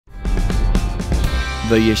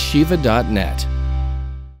theyeshiva.net.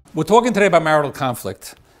 We're talking today about marital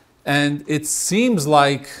conflict, and it seems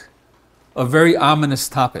like a very ominous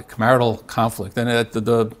topic, marital conflict. And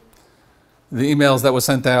the emails that were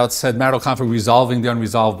sent out said marital conflict resolving the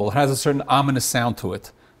unresolvable. It has a certain ominous sound to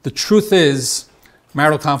it. The truth is,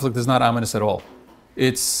 marital conflict is not ominous at all.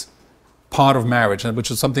 It's part of marriage,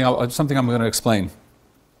 which is something I'm going to explain.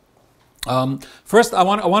 First, I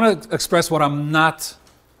want to express what I'm not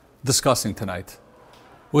discussing tonight.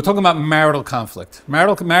 We're talking about marital conflict.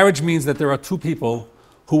 Marriage means that there are two people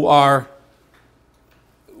who are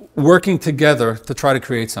working together to try to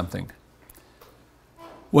create something.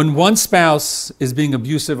 When one spouse is being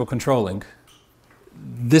abusive or controlling,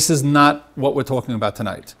 this is not what we're talking about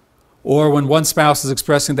tonight. Or when one spouse is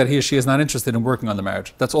expressing that he or she is not interested in working on the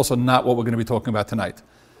marriage, that's also not what we're going to be talking about tonight.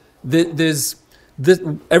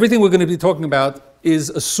 Everything we're going to be talking about is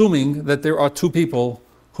assuming that there are two people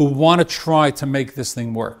who want to try to make this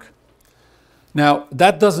thing work. Now,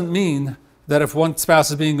 that doesn't mean that if one spouse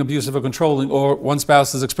is being abusive or controlling, or one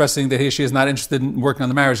spouse is expressing that he or she is not interested in working on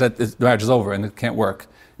the marriage, that the marriage is over and it can't work.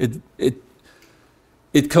 It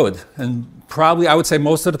could, and probably I would say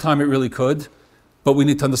most of the time it really could, but we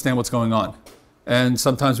need to understand what's going on. And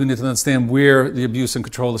sometimes we need to understand where the abuse and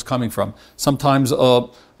control is coming from. Sometimes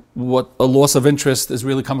what a loss of interest is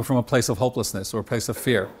really coming from a place of hopelessness or a place of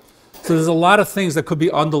fear. So there's a lot of things that could be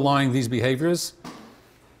underlying these behaviors.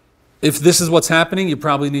 If this is what's happening, you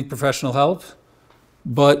probably need professional help.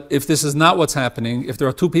 But if this is not what's happening, if there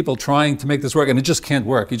are two people trying to make this work and it just can't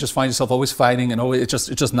work, you just find yourself always fighting and always, it's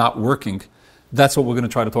just not working, that's what we're going to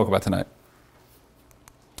try to talk about tonight.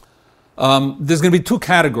 There's going to be two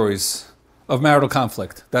categories of marital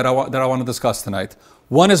conflict that I want to discuss tonight.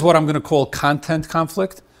 One is what I'm going to call content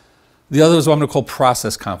conflict. The other is what I'm going to call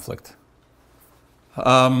process conflict.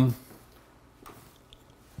 What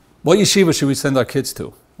yeshiva should we send our kids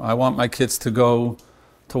to? I want my kids to go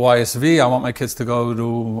to YSV. I want my kids to go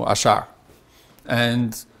to Ashar.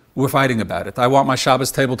 And we're fighting about it. I want my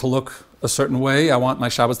Shabbos table to look a certain way. I want my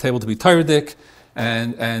Shabbos table to be Torah-dik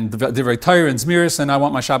and Divrei Torah and Zmiris, and I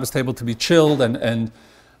want my Shabbos table to be chilled, and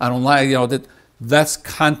I don't like, that's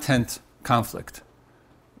content conflict.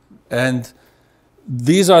 And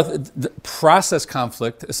these are, the process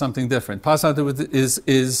conflict is something different. Process conflict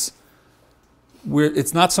is where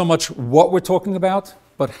it's not so much what we're talking about,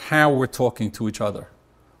 but how we're talking to each other.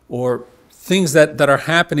 Or things that are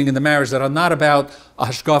happening in the marriage that are not about a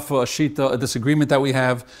hashkafa, a shita, a disagreement that we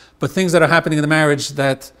have, but things that are happening in the marriage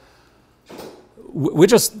that we're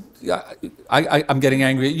just, I'm getting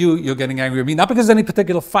angry at you, you're getting angry at me, not because of any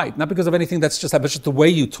particular fight, not because of anything that's just happened, but just the way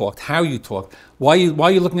you talked, how you talked. Why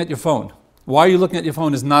are you looking at your phone? Why are you looking at your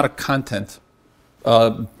phone is not a content,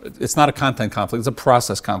 it's not a content conflict, it's a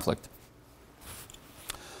process conflict.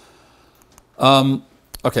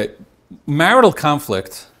 Okay, marital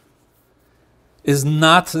conflict is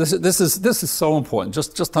not, this is so important,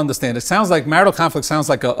 just to understand. It sounds like, marital conflict sounds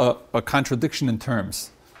like a contradiction in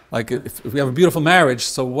terms. Like if we have a beautiful marriage,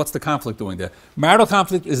 so what's the conflict doing there? Marital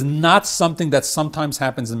conflict is not something that sometimes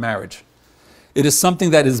happens in marriage. It is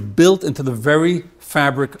something that is built into the very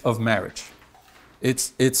fabric of marriage.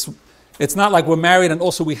 It's not like we're married and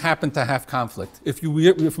also we happen to have conflict. If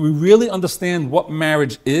we really understand what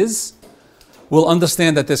marriage is, we'll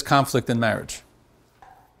understand that there's conflict in marriage.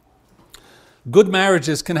 Good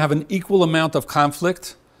marriages can have an equal amount of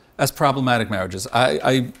conflict as problematic marriages.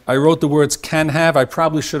 I wrote the words can have. I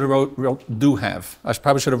probably should have wrote do have. I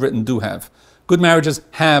probably should have written do have. Good marriages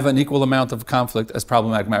have an equal amount of conflict as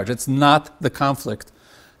problematic marriage. It's not the conflict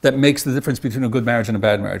that makes the difference between a good marriage and a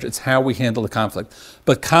bad marriage. It's how we handle the conflict.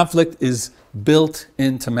 But conflict is built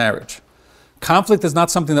into marriage. Conflict is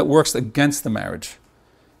not something that works against the marriage.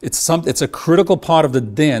 It's a critical part of the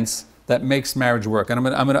dance that makes marriage work. And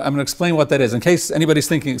I'm going to explain what that is. In case anybody's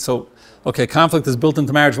thinking, so, okay, conflict is built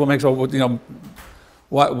into marriage, what makes,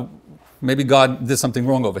 what, maybe God did something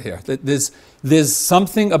wrong over here. There's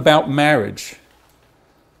something about marriage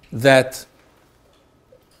that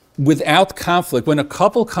without conflict, when a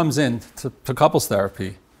couple comes in to couples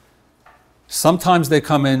therapy, sometimes they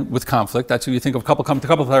come in with conflict. That's what you think of couple come to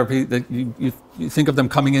couple therapy, that you think of them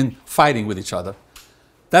coming in fighting with each other.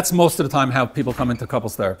 That's most of the time how people come into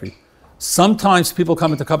couples therapy. Sometimes people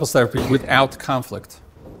come into couples therapy without conflict.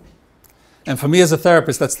 And for me as a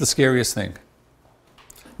therapist, that's the scariest thing.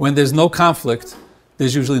 When there's no conflict,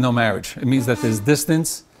 there's usually no marriage. It means that there's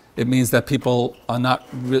distance. It means that people are not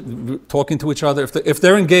talking to each other. If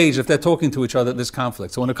they're engaged, if they're talking to each other, there's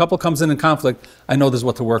conflict. So when a couple comes in conflict, I know there's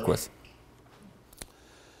what to work with.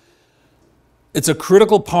 It's a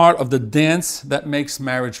critical part of the dance that makes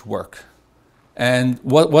marriage work. And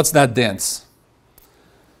what's that dance?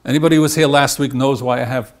 Anybody who was here last week knows why I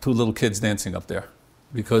have two little kids dancing up there.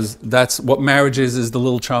 Because that's what marriage is the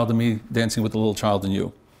little child in me dancing with the little child in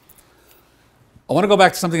you. I want to go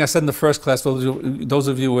back to something I said in the first class. Those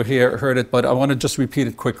of you who were here heard it, but I want to just repeat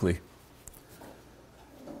it quickly.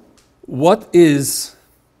 Let's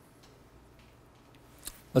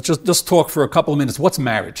just talk for a couple of minutes. What's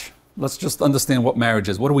marriage? Let's just understand what marriage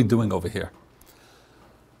is. What are we doing over here?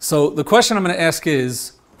 So the question I'm going to ask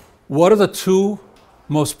is, what are the two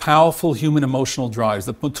most powerful human emotional drives,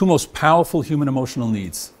 the two most powerful human emotional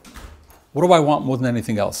needs? What do I want more than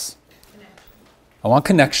anything else? I want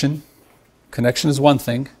connection. Connection is one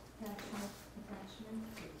thing.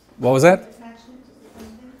 What was that?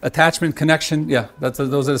 Attachment, connection, yeah,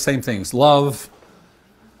 those are the same things. Love,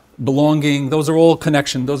 belonging, those are all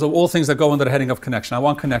connection. Those are all things that go under the heading of connection. I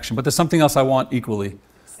want connection, but there's something else I want equally.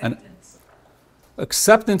 And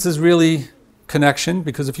acceptance is really connection,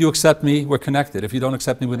 because if you accept me, we're connected. If you don't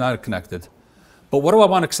accept me, we're not connected. But what do I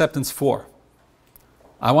want acceptance for?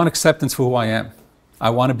 I want acceptance for who I am. I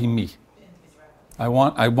want to be me. I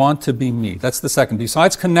want to be me. That's the second.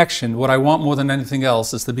 Besides connection, what I want more than anything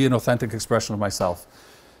else is to be an authentic expression of myself.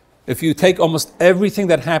 If you take almost everything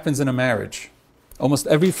that happens in a marriage, almost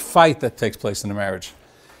every fight that takes place in a marriage,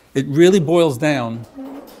 it really boils down,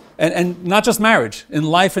 and not just marriage, in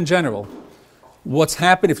life in general. What's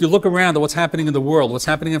happened, if you look around at what's happening in the world, what's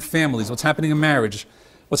happening in families, what's happening in marriage,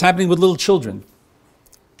 what's happening with little children.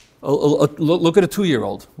 Look at a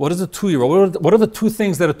 2-year-old. What is a 2-year-old? What are the two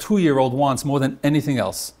things that a 2-year-old wants more than anything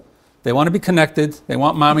else? They want to be connected, they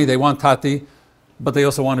want mommy, they want tati, but they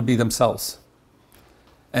also want to be themselves.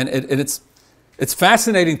 And it's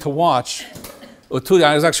fascinating to watch.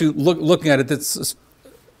 I was actually looking at it. It's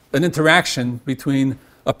an interaction between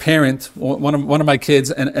a parent, one of my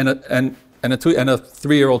kids, and a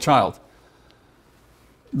 3-year-old child.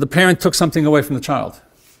 The parent took something away from the child,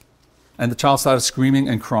 and the child started screaming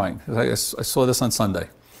and crying. I saw this on Sunday.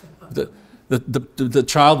 The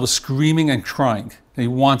child was screaming and crying. And he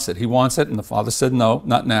wants it, and the father said, no,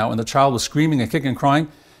 not now. And the child was screaming and kicking and crying.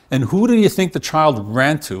 And who do you think the child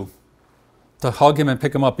ran to hug him and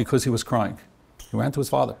pick him up because he was crying? He ran to his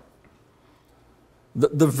father.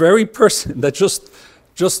 The very person that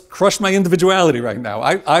just crushed my individuality right now.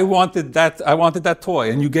 I wanted that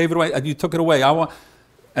toy, and you gave it away, and you took it away.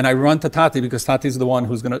 And I run to Tati because Tati's the one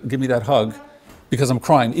who's going to give me that hug because I'm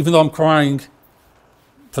crying, even though I'm crying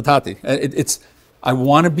for Tati. I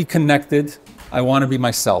want to be connected. I want to be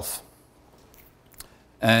myself.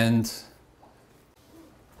 And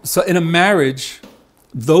so in a marriage,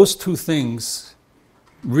 those two things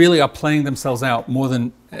really are playing themselves out more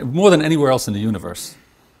than anywhere else in the universe.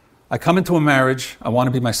 I come into a marriage, I want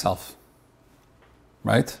to be myself,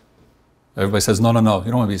 right? Everybody says, no, you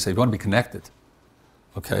don't want to be safe, you want to be connected.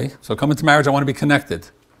 Okay, so I come into marriage, I want to be connected.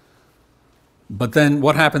 But then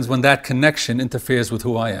what happens when that connection interferes with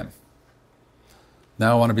who I am?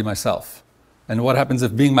 Now I want to be myself. And what happens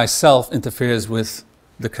if being myself interferes with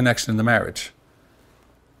the connection in the marriage?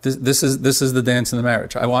 This is the dance in the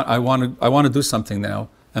marriage. I want to do something now,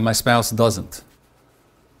 and my spouse doesn't.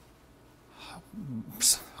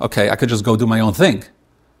 Okay, I could just go do my own thing,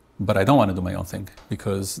 but I don't want to do my own thing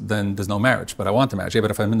because then there's no marriage. But I want the marriage. Yeah,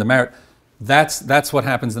 but if I'm in the marriage, that's what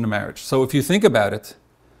happens in a marriage. So if you think about it,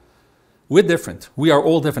 we're different. We are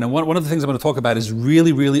all different. And one of the things I'm going to talk about is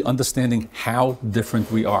really, really understanding how different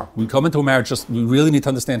we are. We come into a marriage, we really need to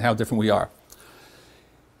understand how different we are.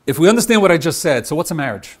 If we understand what I just said, so what's a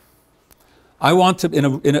marriage? I want to,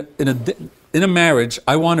 in a marriage,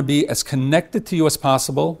 I want to be as connected to you as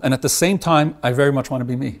possible, and at the same time, I very much want to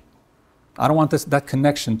be me. I don't want that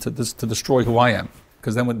connection to destroy who I am,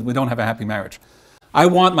 because then we don't have a happy marriage. I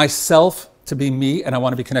want myself to be me, and I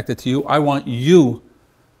want to be connected to you. I want you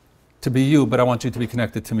to be you, but I want you to be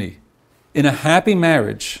connected to me. In a happy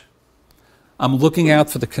marriage, I'm looking out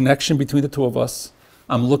for the connection between the two of us.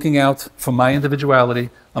 I'm looking out for my individuality.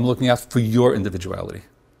 I'm looking out for your individuality.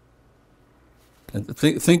 And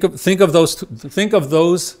think of those.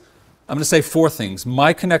 I'm going to say 4 things: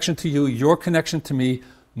 my connection to you, your connection to me,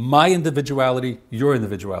 my individuality, your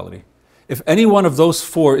individuality. If any one of those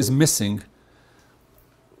 4 is missing,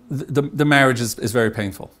 the marriage is very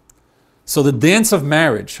painful. So the dance of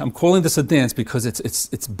marriage, I'm calling this a dance because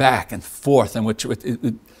it's back and forth,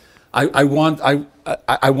 and I want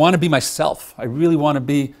to be myself. I really want to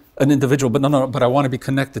be an individual, but I want to be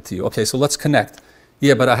connected to you. Okay, so let's connect.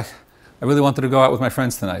 Yeah, but I really wanted to go out with my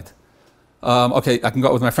friends tonight. Okay, I can go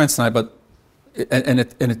out with my friends tonight, but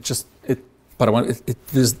it's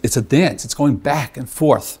a dance. It's going back and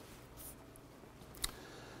forth.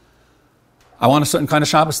 I want a certain kind of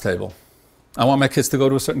Shabbos table. I want my kids to go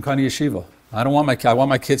to a certain kind of yeshiva. I want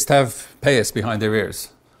my kids to have payas behind their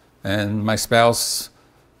ears. And my spouse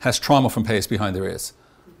has trauma from payas behind their ears.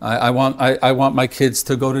 I want my kids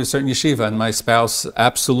to go to a certain yeshiva, and my spouse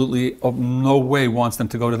absolutely, no way wants them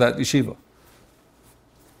to go to that yeshiva.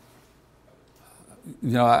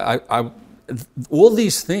 You know, all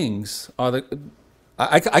these things are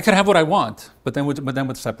I can have what I want, but then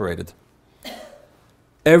we're separated.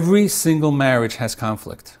 Every single marriage has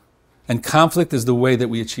conflict, and conflict is the way that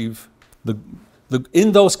we achieve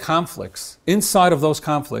in those conflicts. Inside of those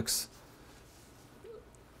conflicts,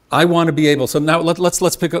 I want to be able. So now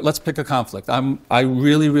let's pick a conflict. I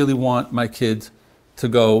really want my kid to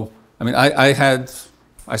go. I mean, I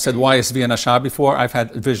said YSV and Ashar before. I've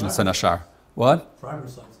had visions in Ashar. What?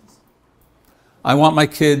 Driver's license. I want my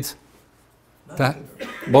kid. What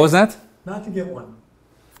was that? Not to get one,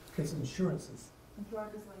 because insurances.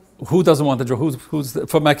 Who doesn't want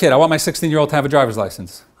for my kid? I want my 16-year-old to have a driver's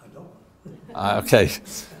license. I don't. Okay.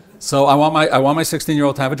 So I want my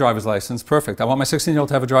 16-year-old to have a driver's license. Perfect. I want my 16-year-old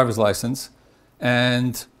to have a driver's license,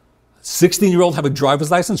 and 16-year-old have a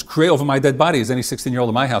driver's license. Create over my dead body is any 16-year-old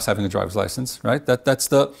in my house having a driver's license, right?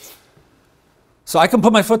 So I can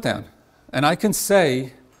put my foot down, and I can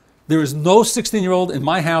say there is no 16-year-old in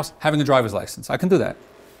my house having a driver's license. I can do that,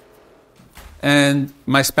 and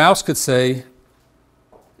my spouse could say,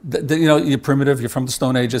 you know, you're primitive, you're from the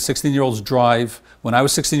Stone Ages, 16-year-olds drive. When I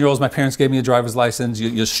was 16 years old, my parents gave me a driver's license.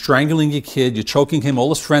 You're strangling your kid, you're choking him, all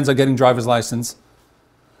his friends are getting driver's license.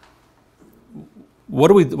 What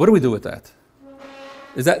do we do with that?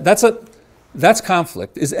 That's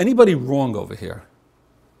conflict. Is anybody wrong over here?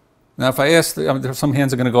 Now if I ask, some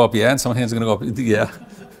hands are going to go up, yeah, and some hands are going to go up, yeah.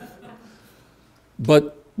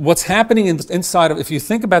 But what's happening inside of, if you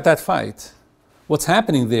think about that fight, what's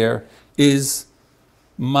happening there is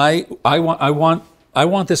I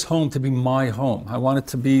want this home to be my home. I want it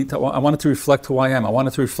to reflect who I am. I want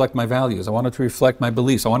it to reflect my values. I want it to reflect my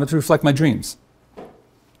beliefs. I want it to reflect my dreams.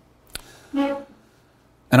 And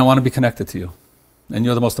I want to be connected to you. And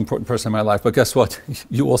you're the most important person in my life. But guess what?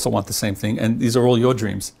 You also want the same thing. And these are all your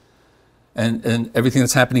dreams. And everything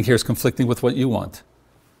that's happening here is conflicting with what you want.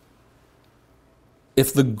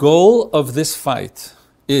 If the goal of this fight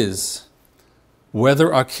is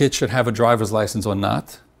whether our kid should have a driver's license or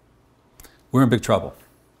not, we're in big trouble.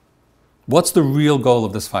 What's the real goal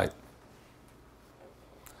of this fight?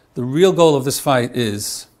 The real goal of this fight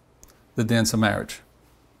is the dance of marriage.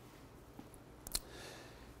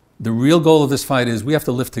 The real goal of this fight is we have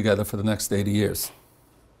to live together for the next 80 years.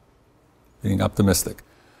 Being optimistic.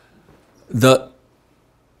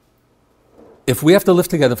 If we have to live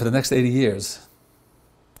together for the next 80 years,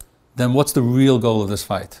 then what's the real goal of this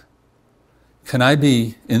fight? Can I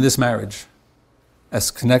be, in this marriage,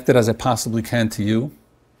 as connected as I possibly can to you?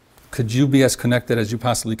 Could you be as connected as you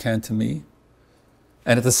possibly can to me?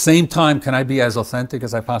 And at the same time, can I be as authentic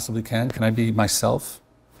as I possibly can? Can I be myself?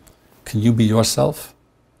 Can you be yourself?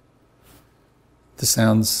 This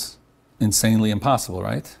sounds insanely impossible,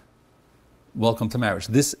 right? Welcome to marriage.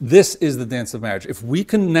 This is the dance of marriage. If we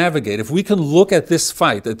can navigate, if we can look at this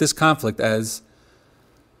fight, at this conflict as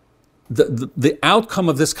the outcome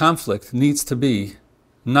of this conflict needs to be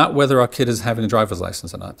not whether our kid is having a driver's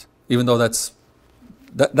license or not, even though that's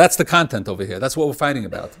the content over here. That's what we're fighting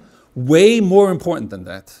about. Way more important than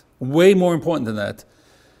that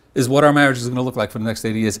is what our marriage is going to look like for the next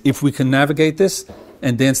 80 years if we can navigate this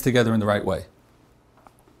and dance together in the right way.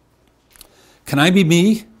 Can I be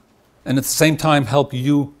me and at the same time help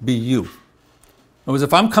you be you? In other words,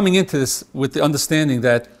 if I'm coming into this with the understanding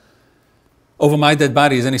that over my dead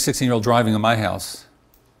body is any 16-year-old driving in my house,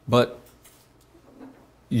 but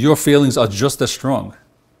your feelings are just as strong.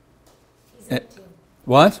 He's 18.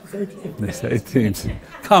 What? He's 18.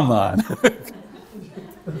 Come on.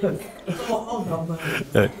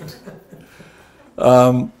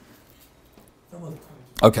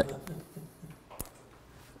 Okay.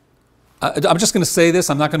 I'm just going to say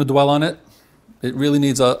this. I'm not going to dwell on it. It really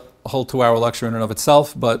needs a whole 2-hour lecture in and of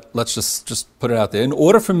itself, but let's just put it out there. In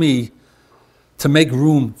order for me to make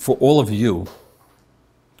room for all of you,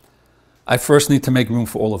 I first need to make room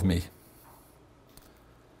for all of me.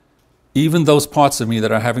 Even those parts of me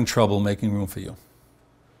that are having trouble making room for you.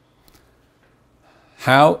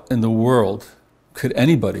 How in the world could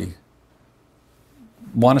anybody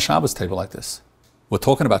want a Shabbos table like this? We're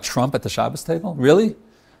talking about Trump at the Shabbos table? Really?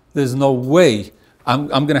 There's no way I'm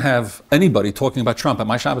going to have anybody talking about Trump at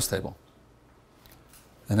my Shabbos table.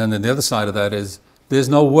 And then the other side of that is, there's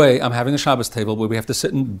no way I'm having a Shabbos table where we have to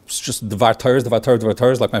sit and just devar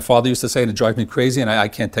Torahs, like my father used to say, and it drives me crazy, and I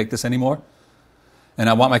can't take this anymore. and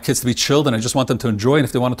I want my kids to be chilled, and I just want them to enjoy, and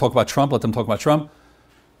if they want to talk about Trump, let them talk about Trump.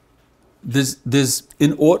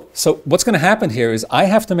 So what's going to happen here is I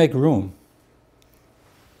have to make room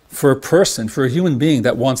for a person, for a human being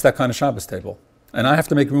that wants that kind of Shabbos table. And I have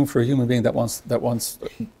to make room for a human being that wants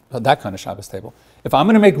that kind of Shabbos table. If I'm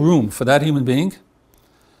going to make room for that human being,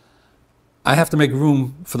 I have to make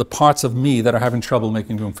room for the parts of me that are having trouble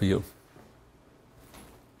making room for you.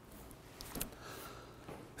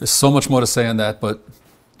 There's so much more to say on that, but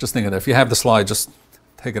just think of it. If you have the slide, just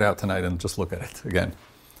take it out tonight and just look at it again.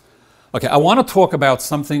 Okay, I want to talk about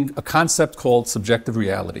a concept called subjective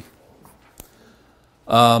reality.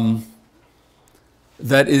 That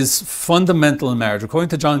is fundamental in marriage. According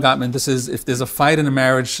to John Gottman, this is, if there's a fight in a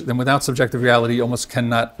marriage, then without subjective reality, you almost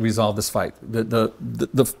cannot resolve this fight. The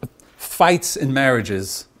fights in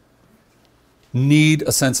marriages need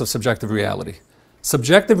a sense of subjective reality.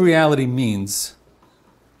 Subjective reality means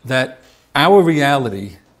that our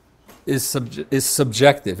reality is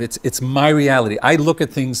subjective. It's my reality. I look at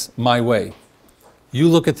things my way. You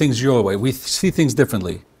look at things your way. We see things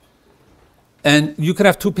differently. And you could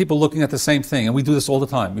have two people looking at the same thing, and we do this all the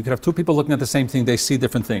time. You could have two people looking at the same thing, they see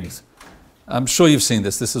different things. I'm sure you've seen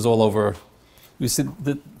this. This is all over. You see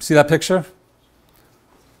that picture?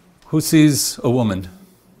 Who sees a woman?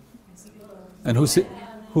 And who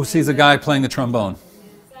sees a guy playing a trombone?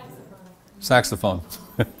 Saxophone.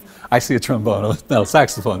 I see a trombone. No,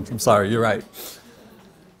 saxophone. I'm sorry, you're right.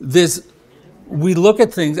 We look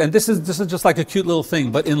at things, and this is just like a cute little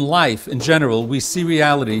thing, but in life, in general, we see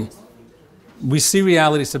reality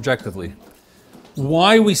subjectively.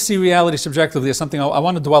 Why we see reality subjectively is something I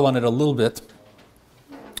want to dwell on it a little bit.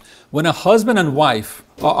 When a husband and wife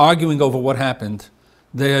are arguing over what happened,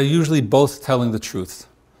 they are usually both telling the truth.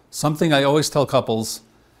 Something I always tell couples,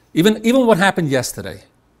 even what happened yesterday.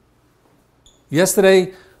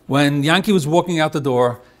 Yesterday, when Yankee was walking out the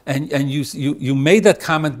door, and you made that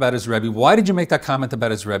comment about his Rabbi. Why did you make that comment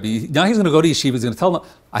about his Rabbi? Now he's going to go to yeshiva, he's going to tell them,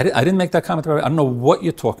 I didn't make that comment about Rabbi. I don't know what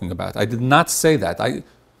you're talking about. I did not say that.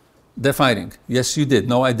 They're fighting. Yes, you did.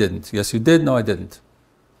 No, I didn't. Yes, you did. No, I didn't.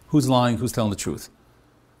 Who's lying? Who's telling the truth?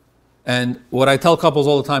 And what I tell couples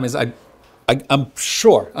all the time is I'm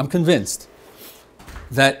convinced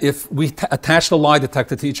that if we attached a lie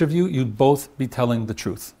detector to each of you, you'd both be telling the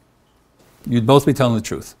truth. You'd both be telling the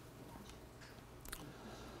truth.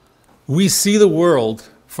 We see the world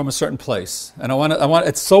from a certain place, and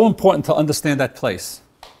it's so important to understand that place.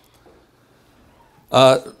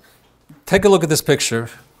 Take a look at this picture.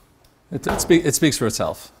 It speaks for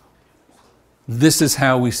itself. This is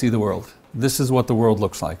how we see the world. This is what the world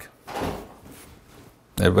looks like.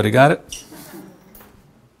 Everybody got it?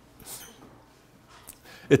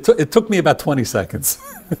 It took me about 20 seconds.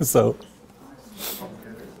 So,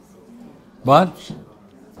 what?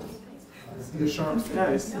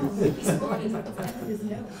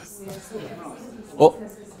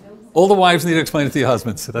 All the wives need to explain it to your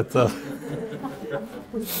husbands.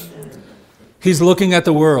 He's looking at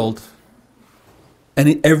the world,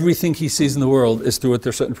 and everything he sees in the world is through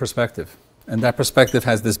a certain perspective. And that perspective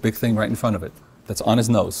has this big thing right in front of it that's on his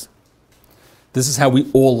nose. This is how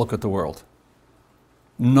we all look at the world.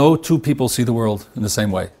 No two people see the world in the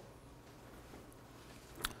same way.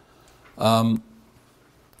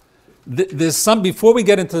 Before we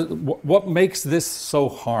get into what makes this so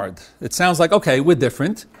hard, it sounds like, okay, we're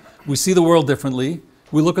different. We see the world differently.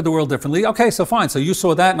 We look at the world differently. Okay, so fine. So you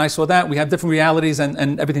saw that and I saw that. We have different realities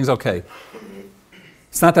and everything's okay.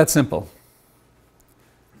 It's not that simple.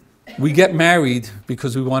 We get married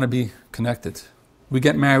because we want to be connected. We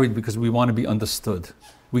get married because we want to be understood.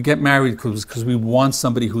 We get married because we want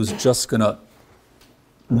somebody who's just going to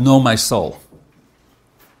know my soul.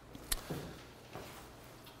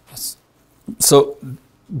 So,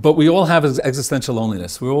 but we all have existential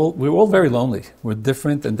loneliness. We're all very lonely. We're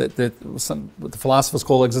different, and what the philosophers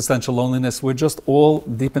call existential loneliness. We're just all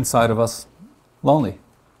deep inside of us lonely.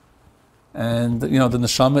 And the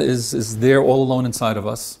neshama is there all alone inside of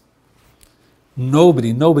us.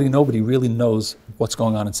 Nobody really knows what's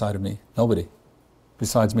going on inside of me. Nobody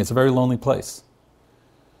besides me. It's a very lonely place.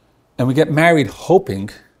 And we get married hoping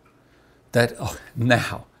that,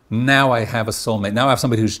 now I have a soulmate. Now I have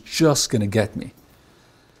somebody who's just going to get me.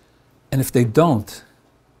 And if they don't,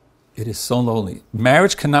 it is so lonely.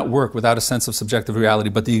 Marriage cannot work without a sense of subjective reality,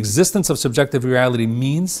 but the existence of subjective reality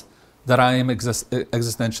means that I am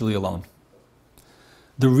existentially alone.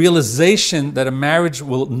 The realization that a marriage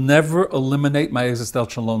will never eliminate my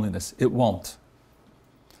existential loneliness. It won't.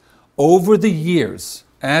 Over the years,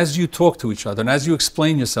 as you talk to each other and as you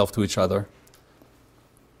explain yourself to each other,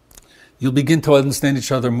 you'll begin to understand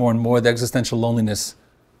each other more and more. The existential loneliness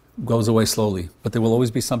goes away slowly, but there will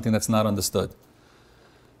always be something that's not understood.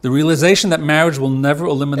 The realization that marriage will never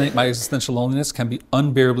eliminate my existential loneliness can be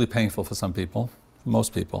unbearably painful for some people,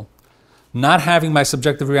 most people. Not having my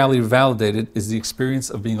subjective reality validated is the experience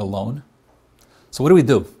of being alone. So what do we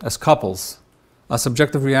do? As couples, our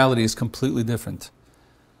subjective reality is completely different.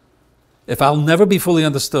 If I'll never be fully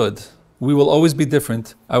understood, we will always be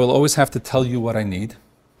different. I will always have to tell you what I need.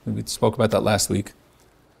 We spoke about that last week.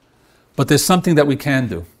 But there's something that we can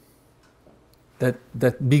do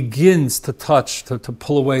that begins to touch, to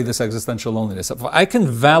pull away this existential loneliness. If I can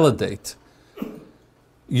validate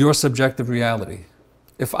your subjective reality,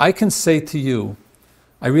 if I can say to you,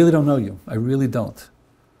 I really don't know you, I really don't,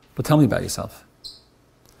 but tell me about yourself.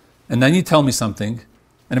 And then you tell me something,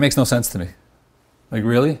 and it makes no sense to me. Like,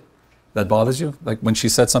 really? That bothers you? Like when she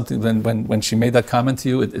said something, when she made that comment to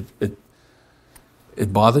you,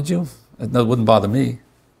 it bothered you? No, it wouldn't bother me.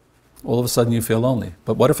 All of a sudden you feel lonely.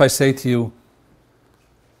 But what if I say to you,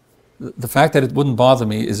 the fact that it wouldn't bother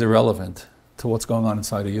me is irrelevant to what's going on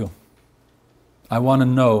inside of you. I want to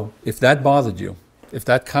know if that bothered you, if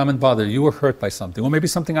that comment bothered you, you were hurt by something, or maybe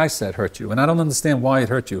something I said hurt you, and I don't understand why it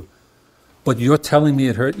hurt you, but you're telling me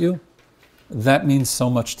it hurt you, that means so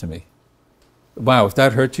much to me. Wow, if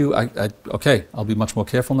that hurt you, okay, I'll be much more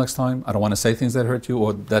careful next time. I don't want to say things that hurt you,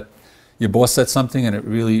 or that your boss said something and it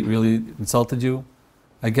really, really insulted you.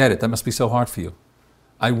 I get it, that must be so hard for you.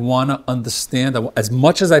 I want to understand, as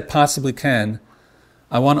much as I possibly can,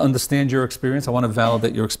 I want to understand your experience, I want to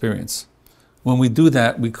validate your experience. When we do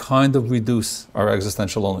that, we kind of reduce our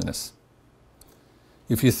existential loneliness.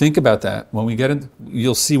 If you think about that, when we get in,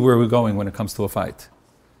 you'll see where we're going when it comes to a fight,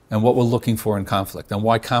 and what we're looking for in conflict, and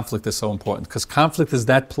why conflict is so important. Because conflict is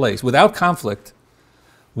that place. Without conflict,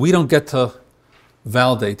 we don't get to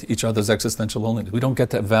validate each other's existential loneliness. We don't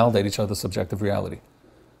get to validate each other's subjective reality.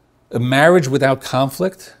 A marriage without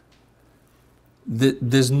conflict,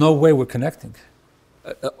 there's no way we're connecting.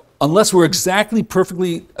 Unless we're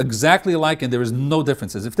perfectly alike and there is no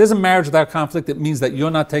differences. If there's a marriage without conflict, it means that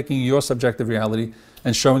you're not taking your subjective reality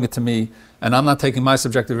and showing it to me, and I'm not taking my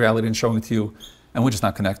subjective reality and showing it to you, and we're just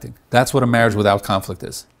not connecting. That's what a marriage without conflict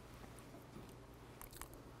is.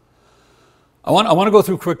 I want to go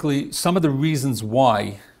through quickly some of the reasons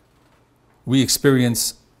why we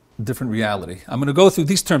experience different reality. I'm going to go through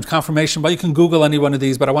these terms, confirmation, but you can Google any one of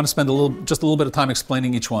these, but I want to spend just a little bit of time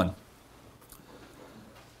explaining each one.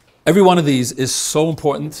 Every one of these is so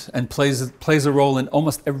important and plays a role in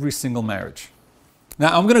almost every single marriage.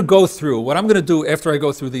 Now I'm going to go through, what I'm going to do after I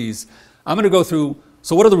go through these, I'm going to go through,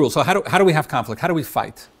 so what are the rules? So how do we have conflict? How do we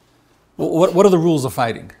fight? What are the rules of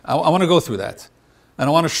fighting? I want to go through that. And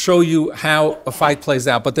I want to show you how a fight plays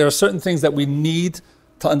out. But there are certain things that we need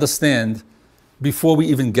to understand before we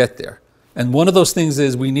even get there. And one of those things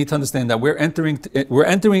is we need to understand that we're entering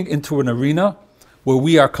into an arena where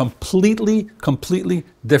we are completely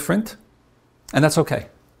different, and that's okay.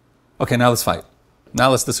 Okay, now let's fight. Now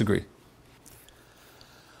let's disagree.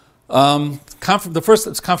 The first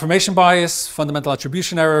is confirmation bias, fundamental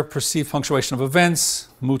attribution error, perceived punctuation of events,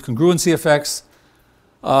 mood congruency effects.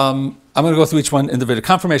 I'm going to go through each one individually.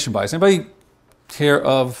 Confirmation bias. Anybody hear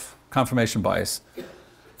of confirmation bias?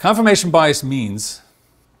 Confirmation bias means,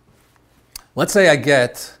 let's say I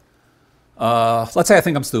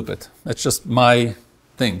think I'm stupid. That's just my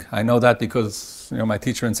thing. I know that because my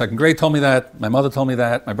teacher in second grade told me that, my mother told me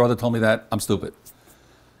that, my brother told me that, I'm stupid.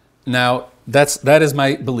 Now, that is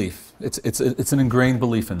my belief. It's an ingrained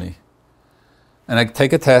belief in me. And I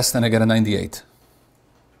take a test and I get a 98.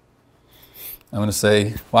 I'm going to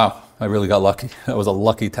say, wow, I really got lucky. That was a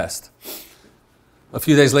lucky test. A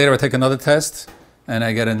few days later, I take another test and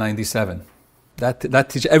I get a 97. That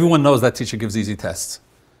teacher, everyone knows that teacher gives easy tests.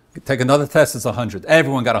 Take another test, it's 100.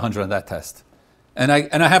 Everyone got 100 on that test. And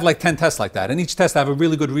I have like 10 tests like that. And each test I have a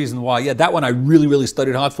really good reason why. Yeah, that one I really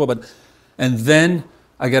studied hard for, and then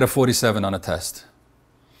I get a 47 on a test.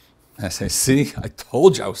 And I say, see, I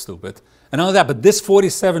told you I was stupid. And not only that, but this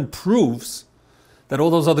 47 proves that all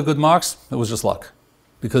those other good marks, it was just luck.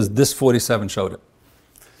 Because this 47 showed it.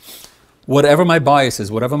 Whatever my bias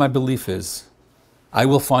is, whatever my belief is, I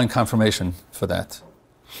will find confirmation for that.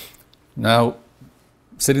 Now,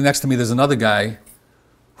 sitting next to me, there's another guy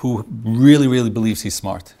who really believes he's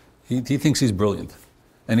smart. He thinks he's brilliant.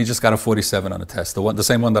 And he just got a 47 on a test, the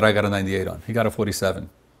same one that I got a 98 on. He got a 47.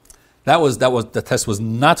 The test was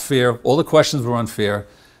not fair. All the questions were unfair.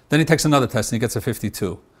 Then he takes another test and he gets a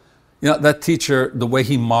 52. That teacher, the way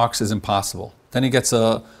he marks is impossible. Then he gets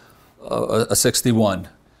a 61.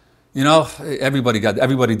 Everybody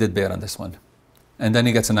did bad on this one. And then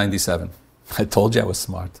he gets a 97. I told you I was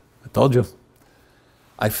smart. I told you.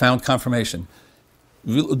 I found confirmation.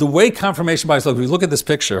 The way confirmation bias looks, we look at this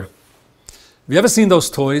picture. Have you ever seen those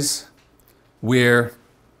toys where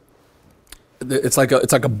it's like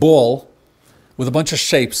a ball with a bunch of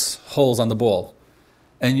shapes, holes on the ball,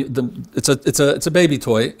 and it's a baby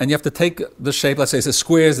toy, and you have to take the shape. Let's say it's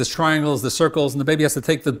squares, there's triangles, there's circles, and the baby has to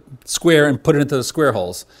take the square and put it into the square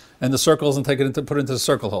holes, and the circles and put it into the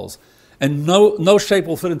circle holes, and no shape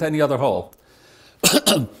will fit into any other hole.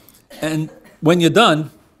 And when you're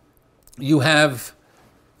done, you have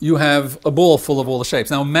a ball full of all the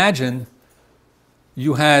shapes. Now imagine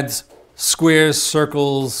you had squares,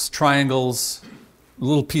 circles, triangles,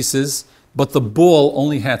 little pieces, but the ball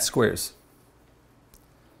only had squares.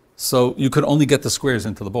 So you could only get the squares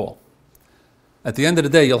into the ball. At the end of the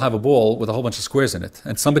day, you'll have a ball with a whole bunch of squares in it,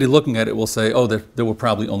 and somebody looking at it will say, oh, there were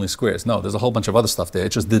probably only squares. No, there's a whole bunch of other stuff there.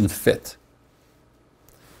 It just didn't fit.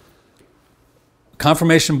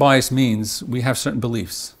 Confirmation bias means we have certain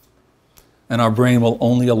beliefs, and our brain will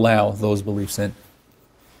only allow those beliefs in.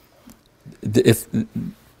 If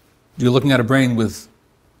you're looking at a brain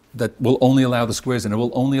that will only allow the squares in, it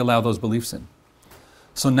will only allow those beliefs in.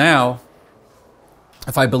 So now,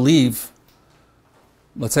 if I believe,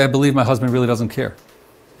 let's say I believe my husband really doesn't care,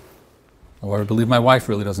 or I believe my wife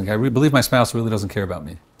really doesn't care, I believe my spouse really doesn't care about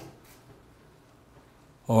me,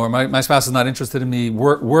 or my spouse is not interested in me,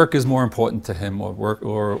 work is more important to him,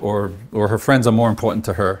 or her friends are more important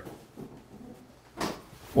to her,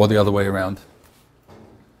 or the other way around.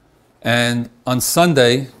 And on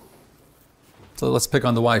Sunday, so let's pick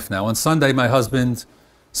on the wife now. On Sunday, my husband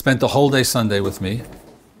spent the whole day Sunday with me.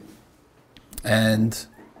 And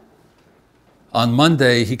on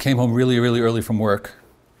Monday, he came home really, really early from work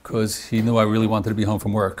because he knew I really wanted to be home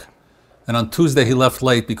from work. And on Tuesday, he left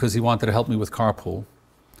late because he wanted to help me with carpool.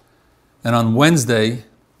 And on Wednesday,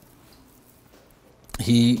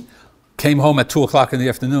 he came home at 2 o'clock in the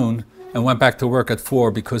afternoon and went back to work at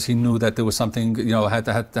 4 because he knew that there was something,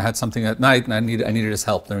 had something at night, and I needed his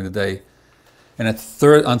help during the day. And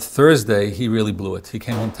on Thursday, he really blew it. He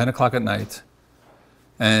came home 10 o'clock at night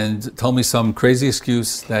and told me some crazy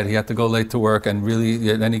excuse that he had to go late to work, and really,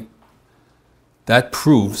 that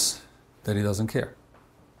proves that he doesn't care.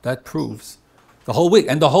 That proves the whole week.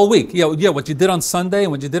 And the whole week, what you did on Sunday,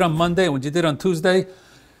 and what you did on Monday, and what you did on Tuesday,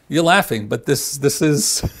 you're laughing, but this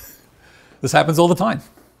happens all the time.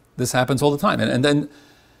 This happens all the time.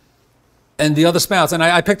 And the other spouse, and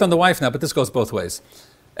I picked on the wife now, but this goes both ways.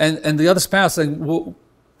 And the other spouse saying, well,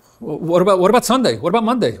 what about Sunday? What about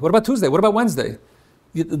Monday? What about Tuesday? What about Wednesday?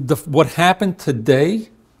 What happened today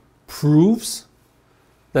proves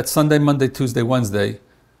that Sunday, Monday, Tuesday, Wednesday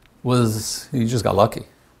you just got lucky.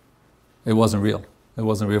 It wasn't real. It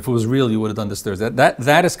wasn't real. If it was real, you would have done this Thursday.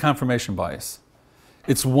 That is confirmation bias.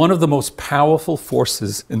 It's one of the most powerful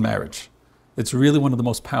forces in marriage. It's really one of the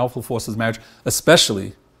most powerful forces in marriage,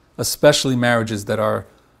 especially marriages that are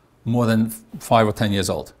more than 5 or 10 years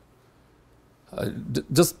old.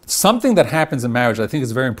 Just something that happens in marriage, I think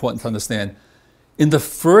is very important to understand. In the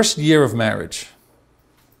first year of marriage,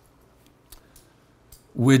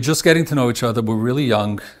 we're just getting to know each other. We're really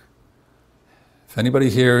young. If anybody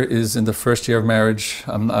here is in the first year of marriage,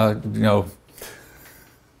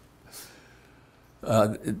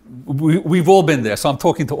 we've all been there, so I'm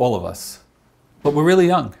talking to all of us. But we're really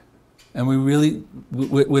young, and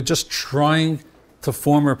we're just trying to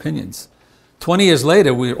form our opinions. 20 years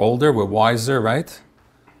later, we're older, we're wiser, right?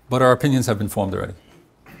 But our opinions have been formed already.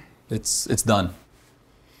 It's done.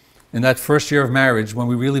 In that first year of marriage, when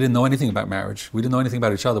we really didn't know anything about marriage, we didn't know anything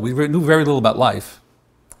about each other, we knew very little about life.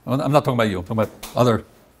 I'm not talking about you, I'm talking about other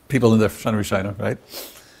people in the Shana Rishayna, right?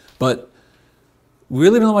 But we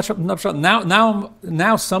really don't know much about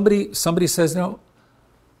now somebody says,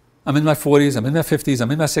 I'm in my 40s, I'm in my 50s,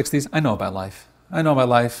 I'm in my 60s, I know about life.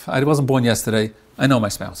 I wasn't born yesterday, I know my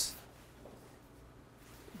spouse.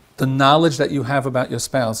 The knowledge that you have about your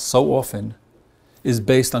spouse so often is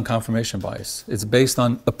based on confirmation bias. It's based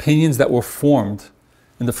on opinions that were formed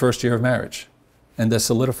in the first year of marriage, and they're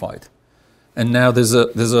solidified. And now there's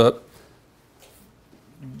a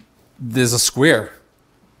square,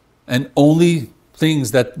 and only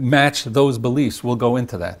things that match those beliefs will go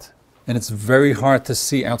into that. And it's very hard to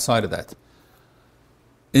see outside of that.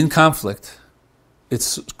 In conflict,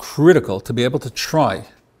 it's critical to be able to try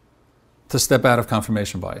to step out of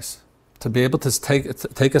confirmation bias, to be able to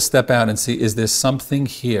take a step out and see, is there something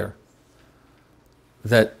here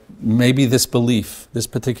that maybe this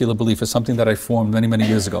particular belief is something that I formed many, many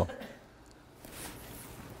years ago.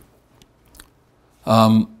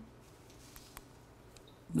 The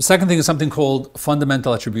second thing is something called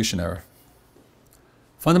fundamental attribution error.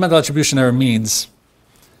 Fundamental attribution error means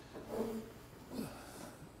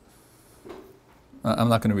I'm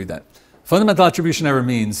not going to read that. Fundamental attribution error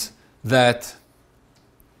means that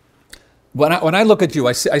when I look at you,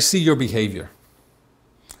 I see your behavior.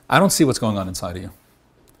 I don't see what's going on inside of you.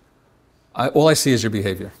 All I see is your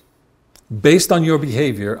behavior. Based on your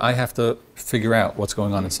behavior, I have to figure out what's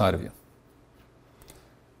going on inside of you.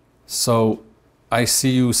 So I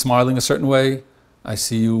see you smiling a certain way. I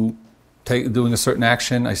see you doing a certain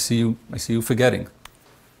action. I see you forgetting.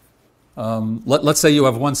 Let's say you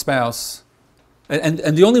have one spouse, and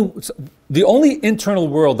the only internal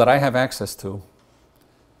world that I have access to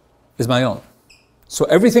is my own. So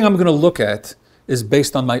everything I'm going to look at is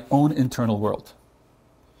based on my own internal world.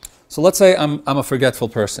 So let's say I'm a forgetful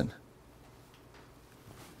person,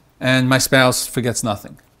 and my spouse forgets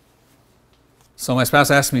nothing. So my spouse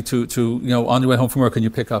asked me to on your way home from work, can you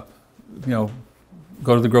pick up,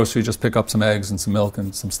 go to the grocery, just pick up some eggs and some milk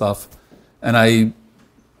and some stuff, and I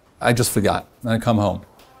just forgot, and I come home.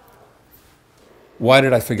 Why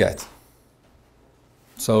did I forget?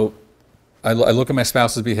 So I look at my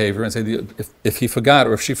spouse's behavior and say, if he forgot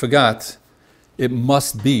or if she forgot, it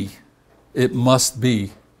must be, and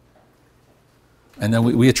then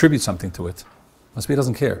we attribute something to it. Must be he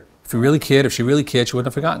doesn't care. If he really cared, if she really cared, she wouldn't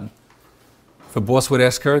have forgotten. If a boss would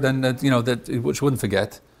ask her, then that she wouldn't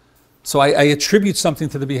forget. So I attribute something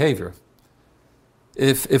to the behavior.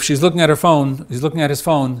 If she's looking at her phone, he's looking at his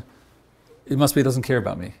phone, it must be he doesn't care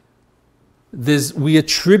about me. We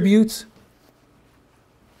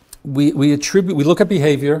look at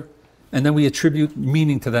behavior, and then we attribute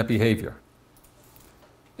meaning to that behavior.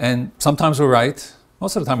 And sometimes we're right,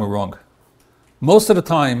 most of the time we're wrong. Most of the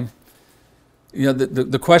time,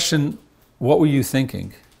 the question, what were you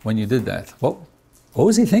thinking when you did that? What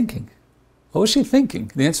was he thinking? What was she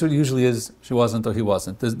thinking? The answer usually is she wasn't or he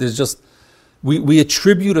wasn't. There's just, we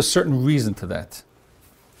attribute a certain reason to that.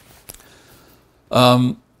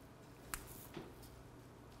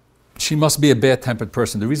 She must be a bad-tempered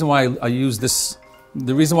person. The reason why I use this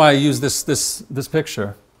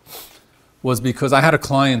picture was because I had a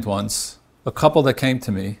client once, a couple that came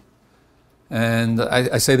to me, and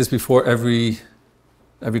I say this before every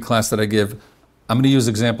class that I give. I'm going to use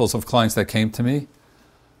examples of clients that came to me.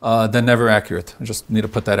 They're never accurate. I just need to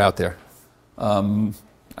put that out there.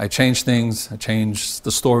 I change things. I change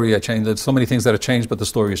the story. There's so many things that have changed, but the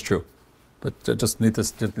story is true. But I just need to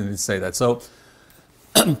say that. So,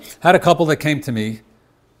 had a couple that came to me.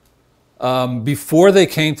 Before they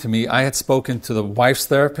came to me, I had spoken to the wife's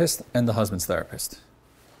therapist and the husband's therapist.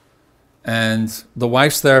 And the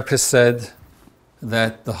wife's therapist said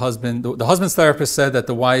that the husband's therapist said that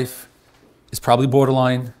the wife is probably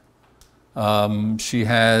borderline.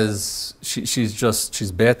 She's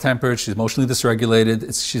bad-tempered. She's emotionally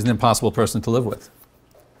dysregulated. She's an impossible person to live with.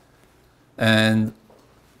 And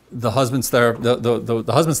the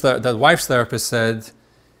wife's therapist said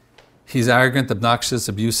he's arrogant, obnoxious,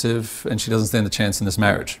 abusive, and she doesn't stand a chance in this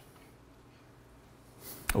marriage.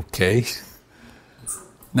 Okay.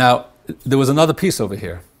 Now, there was another piece over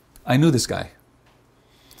here. I knew this guy.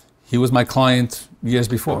 He was my client years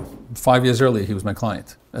before. 5 years earlier, he was my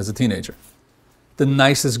client as a teenager. The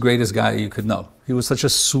nicest, greatest guy you could know. He was such a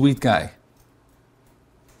sweet guy.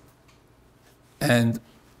 And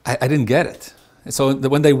I didn't get it. So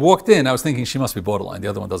when they walked in, I was thinking she must be borderline. The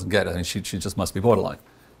other one doesn't get it. I mean, she just must be borderline.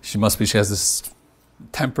 She has this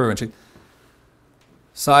temper, and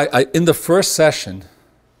So I in the first session,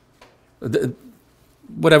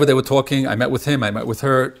 whatever they were talking, I met with him, I met with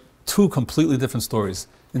her, two completely different stories.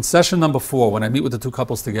 In session number 4, when I meet with the two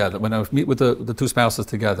couples together, when I meet with the two spouses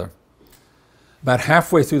together, about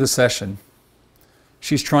halfway through the session,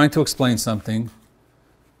 she's trying to explain something,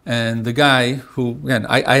 and the guy who, again,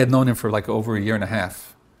 I had known him for like over a year and a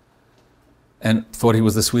half, and thought he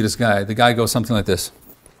was the sweetest guy. The guy goes something like this,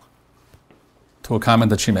 to a comment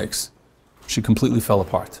that she makes. She completely fell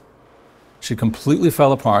apart.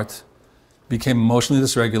 Became emotionally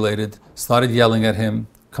dysregulated, started yelling at him,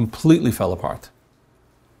 completely fell apart.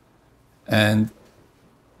 And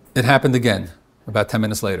it happened again, about 10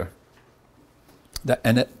 minutes later.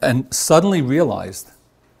 And suddenly realized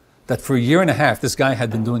that for a year and a half, this guy had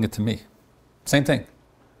been doing it to me. Same thing.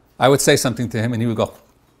 I would say something to him and he would go,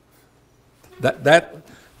 that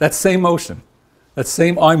same motion, that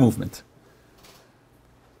same eye movement.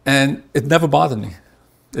 And it never bothered me.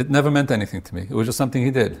 It never meant anything to me. It was just something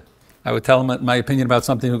he did. I would tell him my opinion about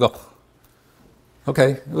something, he would go,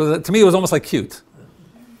 okay. To me, it was almost like cute.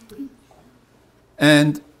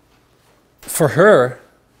 And for her,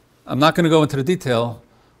 I'm not going to go into the detail,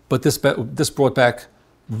 but this brought back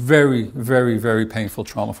very, very, very painful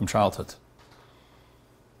trauma from childhood.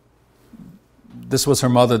 This was her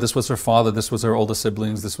mother, this was her father, this was her older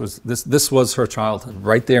siblings, this was her childhood,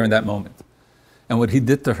 right there in that moment. And what he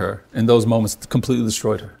did to her in those moments completely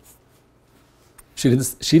destroyed her. She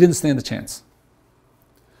didn't stand a chance.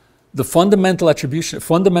 The fundamental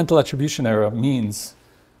attribution error means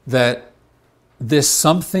that there's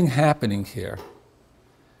something happening here.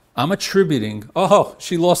 I'm attributing, oh,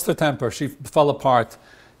 she lost her temper, she fell apart.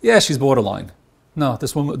 Yeah, she's borderline. No,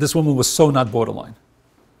 this woman was so not borderline.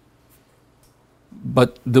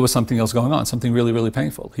 But there was something else going on, something really, really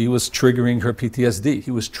painful. He was triggering her PTSD.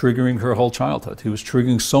 He was triggering her whole childhood. He was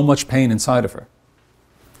triggering so much pain inside of her.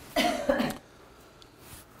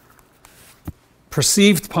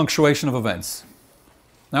 Perceived punctuation of events.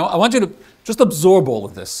 Now, I want you to just absorb all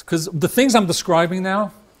of this, because the things I'm describing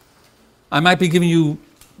now, I might be giving you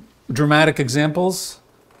dramatic examples,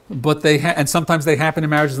 but and sometimes they happen in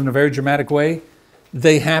marriages in a very dramatic way.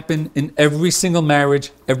 They happen in every single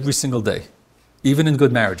marriage, every single day. Even in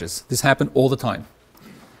good marriages. This happens all the time.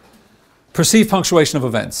 Perceived punctuation of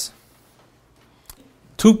events.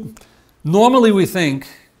 Normally we think,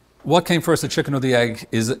 what came first, the chicken or the egg,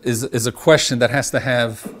 is a question that has to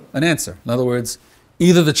have an answer. In other words,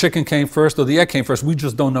 either the chicken came first or the egg came first. We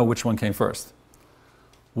just don't know which one came first.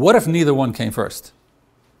 What if neither one came first?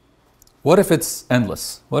 What if it's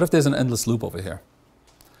endless? What if there's an endless loop over here?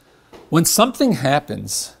 When something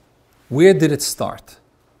happens, where did it start?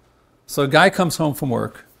 So a guy comes home from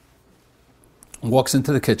work, walks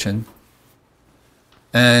into the kitchen,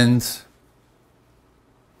 and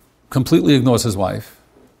completely ignores his wife,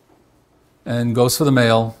 and goes for the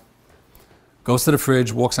mail, goes to the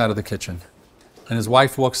fridge, walks out of the kitchen. And his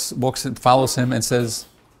wife walks and follows him and says,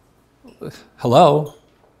 hello,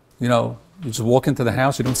 you just walk into the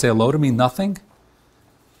house, you don't say hello to me, nothing.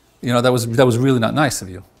 That was really not nice of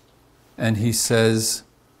you. And he says,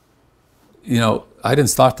 I didn't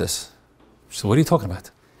start this. She said, what are you talking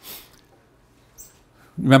about?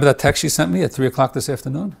 Remember that text you sent me at 3 o'clock this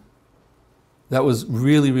afternoon? That was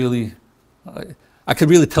really, really, I could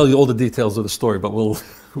really tell you all the details of the story, but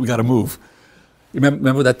we got to move. You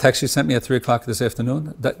remember that text you sent me at 3 o'clock this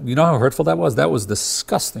afternoon? You know how hurtful that was? That was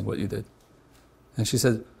disgusting what you did. And she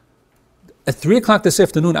said, at 3 o'clock this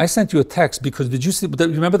afternoon, I sent you a text because did you see,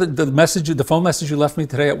 remember the phone message you left me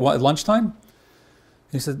today at lunchtime?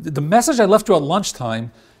 He said, the message I left you at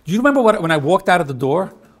lunchtime, do you remember when I walked out of the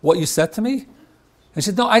door, what you said to me? And she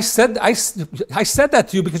said, no, I said that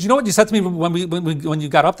to you because you know what you said to me when you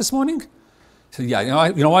got up this morning? I said, yeah,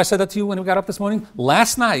 you know why I said that to you when we got up this morning?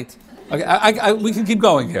 Last night. Okay, we can keep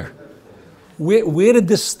going here. Where did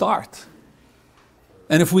this start?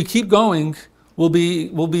 And if we keep going, we'll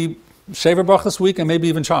be Shaver Baruch this week and maybe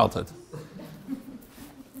even childhood.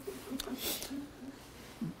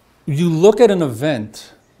 You look at an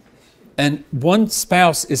event and one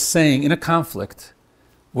spouse is saying in a conflict,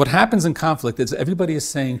 what happens in conflict is everybody is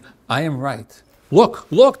saying, I am right. Look,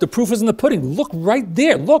 the proof is in the pudding. Look right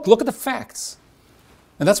there. Look at the facts.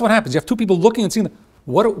 And that's what happens. You have two people looking and seeing,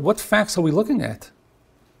 what facts are we looking at?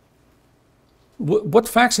 What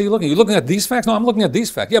facts are you looking at? You're looking at these facts? No, I'm looking at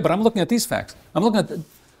these facts. Yeah, but I'm looking at these facts. I'm looking at,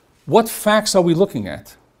 what facts are we looking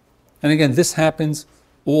at? And again, this happens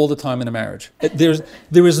all the time in a marriage. There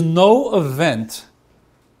is no event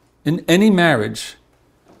in any marriage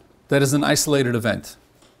that is an isolated event.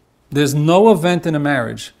 There's no event in a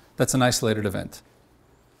marriage that's an isolated event.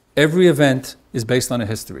 Every event is based on a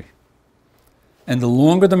history. And the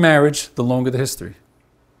longer the marriage, the longer the history.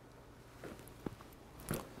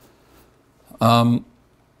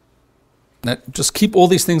 Just keep all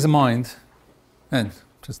these things in mind, and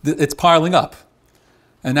it's piling up.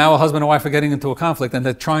 And now a husband and wife are getting into a conflict, and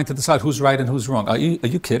they're trying to decide who's right and who's wrong. Are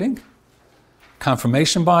you kidding?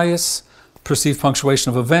 Confirmation bias, perceived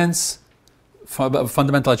punctuation of events,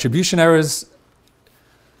 fundamental attribution errors.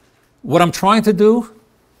 What I'm trying to do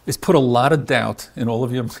is put a lot of doubt in all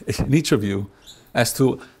of you, in each of you, as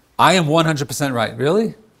to I am 100% right.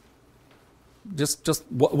 Really? Just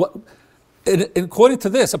what? According to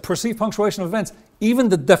this, a perceived punctuation of events, even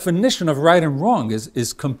the definition of right and wrong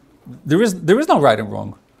there is no right and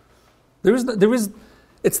wrong.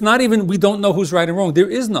 It's not even we don't know who's right and wrong. There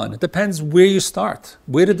is none. It depends where you start.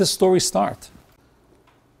 Where did the story start?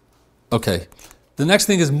 Okay. The next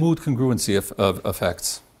thing is mood congruency of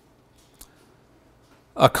effects.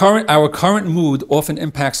 Our current mood often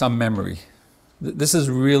impacts our memory. This is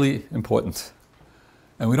really important.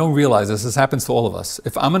 And we don't realize this. This happens to all of us.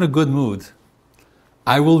 If I'm in a good mood,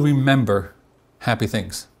 I will remember happy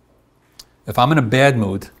things. If I'm in a bad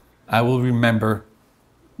mood, I will remember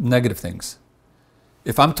negative things.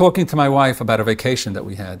 If I'm talking to my wife about a vacation that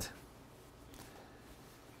we had,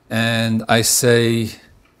 and I say,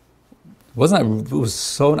 Wasn't that, it was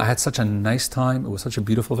so, I had such a nice time. It was such a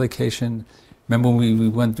beautiful vacation. Remember when we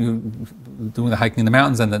went doing the hiking in the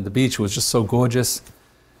mountains and then the beach was just so gorgeous.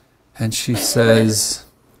 And she says,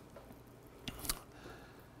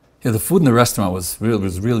 yeah, the food in the restaurant was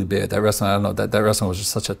really bad. That restaurant, I don't know, that restaurant was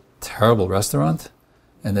just such a terrible restaurant.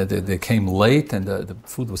 And they came late and the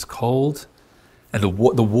food was cold. And the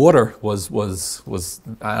water was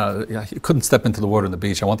you couldn't step into the water in the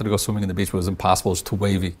beach. I wanted to go swimming in the beach, but it was impossible. It was too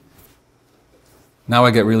wavy. Now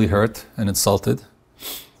I get really hurt and insulted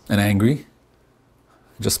and angry.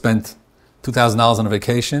 I just spent $2,000 on a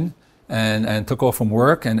vacation and took off from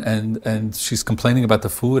work and she's complaining about the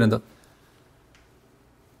food. And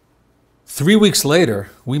 3 weeks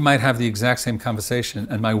later, we might have the exact same conversation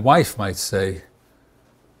and my wife might say,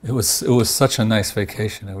 it was such a nice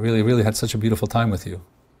vacation. I really had such a beautiful time with you.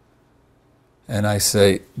 And I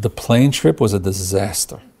say, the plane trip was a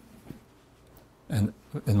disaster. And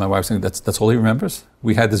my wife's saying, that's all he remembers?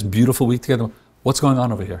 We had this beautiful week together. What's going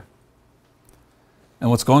on over here? And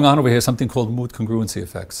what's going on over here is something called mood congruency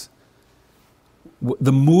effects.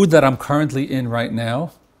 The mood that I'm currently in right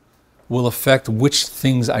now will affect which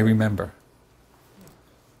things I remember.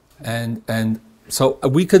 And so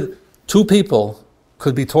two people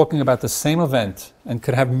could be talking about the same event and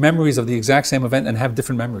could have memories of the exact same event and have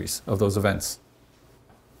different memories of those events.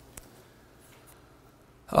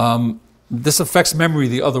 This affects memory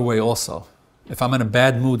the other way also. If I'm in a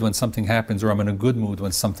bad mood when something happens or I'm in a good mood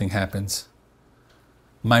when something happens,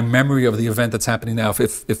 my memory of the event that's happening now,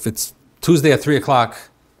 if it's Tuesday at 3 o'clock,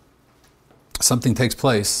 something takes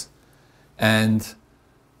place and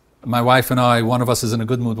my wife and I, one of us is in a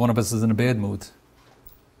good mood, one of us is in a bad mood,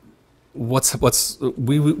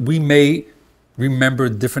 we may remember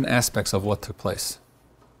different aspects of what took place.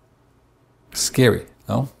 Scary,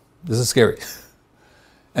 no? This is scary.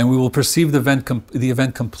 And we will perceive the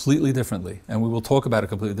event completely differently, and we will talk about it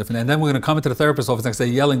completely differently. And then we're going to come into the therapist's office next day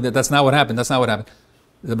yelling that that's not what happened, that's not what happened.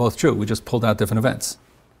 They're both true. We just pulled out different events.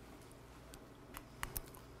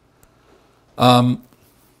 We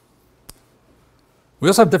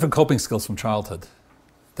also have different coping skills from childhood.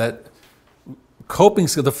 That coping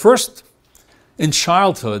skill, in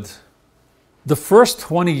childhood, the first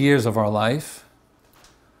 20 years of our life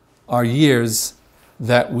are years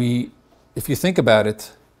that if you think about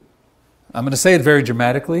it, I'm going to say it very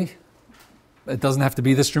dramatically. It doesn't have to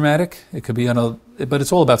be this dramatic. It could be but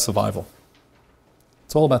it's all about survival.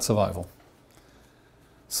 It's all about survival.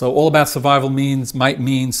 So all about survival might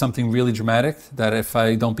mean something really dramatic, that if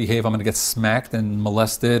I don't behave, I'm going to get smacked and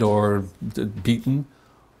molested or beaten.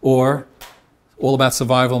 Or all about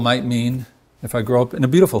survival might mean if I grow up in a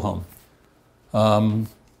beautiful home.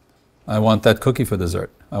 I want that cookie for dessert.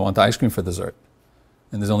 I want the ice cream for dessert.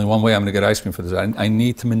 And there's only one way I'm going to get ice cream for dessert. I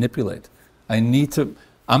need to manipulate.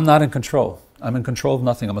 I'm not in control. I'm in control of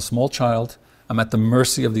nothing. I'm a small child. I'm at the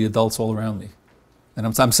mercy of the adults all around me. And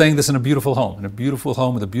I'm saying this in a beautiful home with a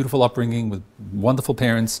beautiful upbringing, with wonderful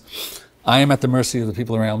parents. I am at the mercy of the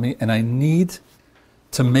people around me, and I need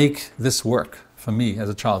to make this work for me as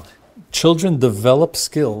a child. Children develop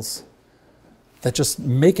skills that just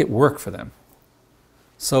make it work for them.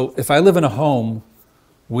 So if I live in a home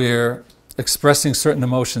where expressing certain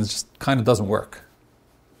emotions just kind of doesn't work,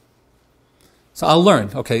 so I'll learn,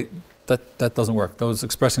 okay, that doesn't work.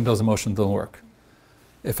 Expressing those emotions don't work.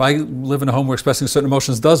 If I live in a home where expressing certain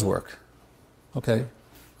emotions does work, okay,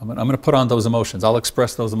 I'm going to put on those emotions. I'll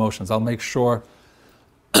express those emotions. I'll make sure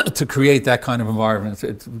to create that kind of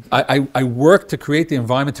environment. I work to create the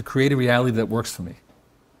environment, to create a reality that works for me.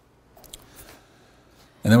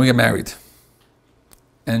 And then we get married.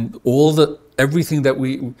 And everything that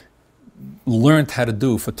we learned how to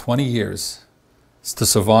do for 20 years to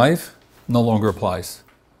survive no longer applies.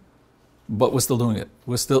 But we're still doing it.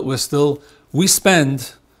 We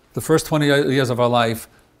spend the first 20 years of our life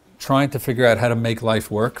trying to figure out how to make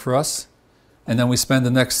life work for us. And then we spend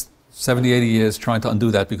the next 70, 80 years trying to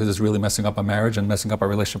undo that because it's really messing up our marriage and messing up our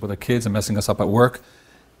relationship with our kids and messing us up at work.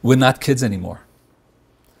 We're not kids anymore.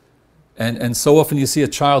 And so often you see a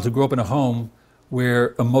child who grew up in a home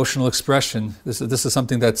where emotional expression, this is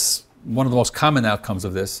something that's one of the most common outcomes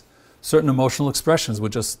of this, certain emotional expressions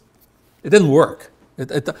it didn't work.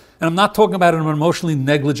 And I'm not talking about an emotionally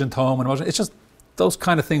negligent home. It's just those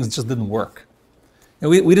kind of things just didn't work. And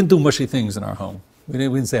we didn't do mushy things in our home. We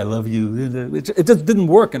didn't say, I love you. It just didn't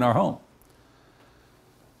work in our home.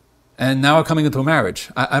 And now we're coming into a marriage.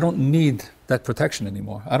 I don't need that protection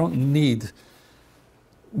anymore.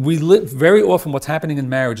 Very often what's happening in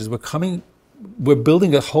marriage is we're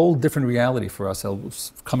building a whole different reality for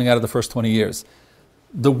ourselves coming out of the first 20 years.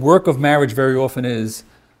 The work of marriage very often is,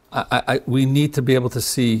 we need to be able to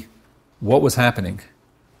see what was happening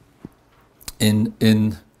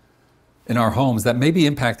in our homes that may be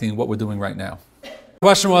impacting what we're doing right now.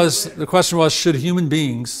 The question was, should human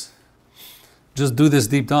beings just do this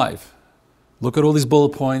deep dive? Look at all these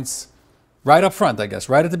bullet points right up front, I guess,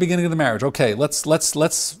 right at the beginning of the marriage. Okay,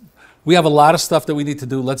 we have a lot of stuff that we need to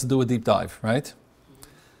do. Let's do a deep dive, right?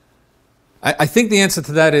 I think the answer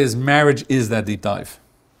to that is marriage is that deep dive.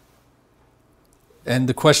 And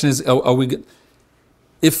the question is,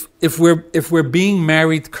 if we're being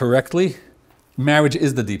married correctly, marriage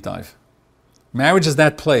is the deep dive. Marriage is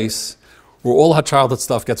that place where all our childhood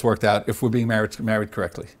stuff gets worked out if we're being married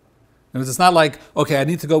correctly. And it's not like, okay, I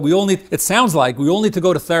need to go, it sounds like we all need to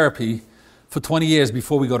go to therapy for 20 years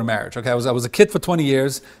before we go to marriage. Okay, I was a kid for 20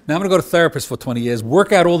 years, now I'm going to go to therapist for 20 years,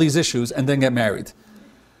 work out all these issues, and then get married.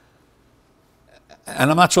 And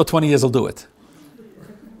I'm not sure 20 years will do it.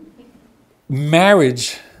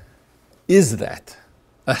 Marriage is that.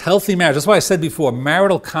 A healthy marriage. That's why I said before,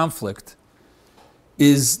 marital conflict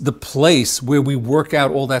is the place where we work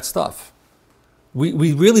out all that stuff.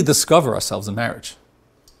 We really discover ourselves in marriage.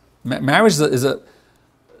 Marriage the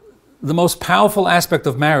most powerful aspect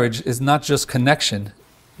of marriage is not just connection,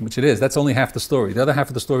 which it is. That's only half the story. The other half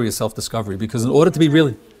of the story is self-discovery. Because in order to be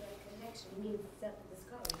really...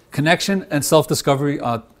 Connection and self-discovery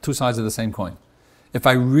are two sides of the same coin. If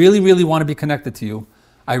I really, really want to be connected to you,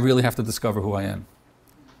 I really have to discover who I am.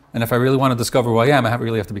 And if I really want to discover who I am, I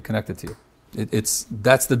really have to be connected to you.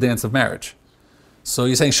 That's the dance of marriage. So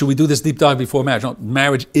you're saying, should we do this deep dive before marriage? No,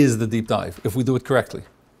 marriage is the deep dive, if we do it correctly.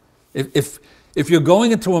 If you're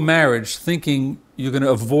going into a marriage thinking you're going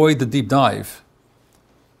to avoid the deep dive,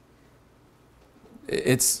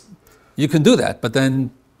 you can do that, but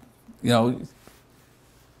then, you'll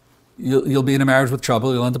be in a marriage with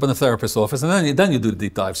trouble, you'll end up in the therapist's office, and then you do the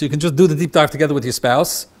deep dive. So you can just do the deep dive together with your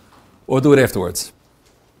spouse, or do it afterwards.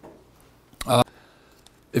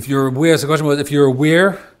 If you're aware, so the question was, if you're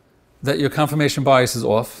aware that your confirmation bias is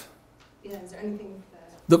off. Yeah, is there anything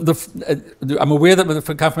I'm aware that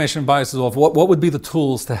the confirmation bias is off. What would be the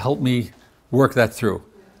tools to help me work that through?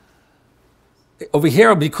 Over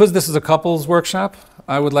here, because this is a couples workshop,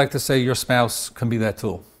 I would like to say your spouse can be that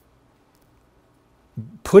tool.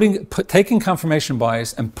 Taking confirmation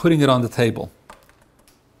bias and putting it on the table.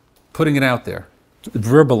 Putting it out there.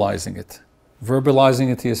 Verbalizing it. Verbalizing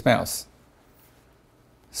it to your spouse.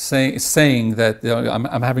 Saying that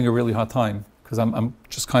I'm having a really hard time because I'm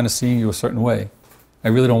just kind of seeing you a certain way. I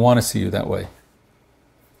really don't want to see you that way.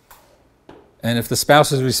 And if the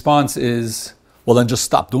spouse's response is, well, then just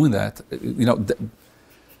stop doing that,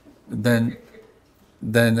 then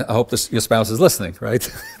I hope your spouse is listening, right?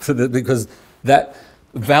 Because that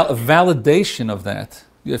validation of that,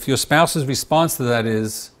 if your spouse's response to that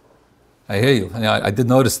is, I hear you, I did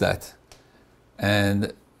notice that,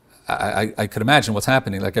 and I could imagine what's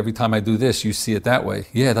happening. Like every time I do this, you see it that way.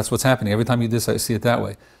 Yeah, that's what's happening. Every time you do this, I see it that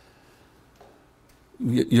way.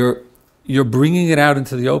 You're bringing it out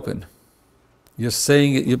into the open. You're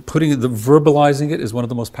saying it. You're putting it. Verbalizing it is one of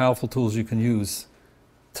the most powerful tools you can use.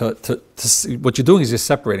 To see, what you're doing is you're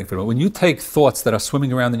separating from it. When you take thoughts that are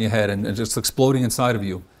swimming around in your head and just exploding inside of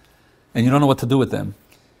you, and you don't know what to do with them,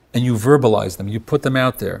 and you verbalize them, you put them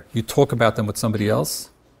out there, you talk about them with somebody else.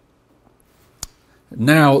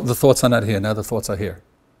 Now the thoughts are not here, now the thoughts are here.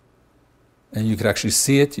 And you could actually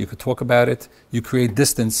see it, you could talk about it, you create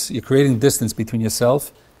distance, you're creating distance between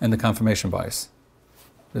yourself and the confirmation bias.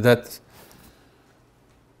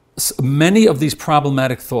 Many of these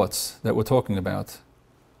problematic thoughts that we're talking about,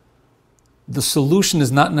 the solution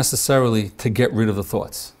is not necessarily to get rid of the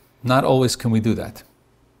thoughts. Not always can we do that.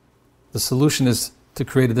 The solution is to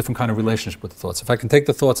create a different kind of relationship with the thoughts. If I can take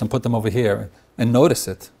the thoughts and put them over here and notice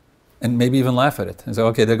it, and maybe even laugh at it and say,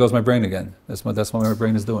 okay, there goes my brain again. That's what my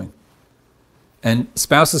brain is doing. And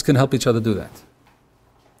spouses can help each other do that.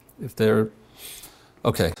 If they're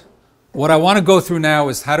okay. What I want to go through now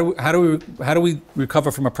is how do we recover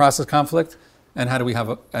from a process conflict, and how do we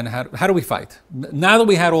fight? Now that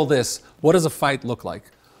we had all this, what does a fight look like?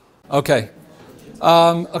 Okay.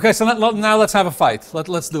 So now let's have a fight.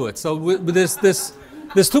 Let's do it. So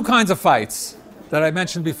there's two kinds of fights that I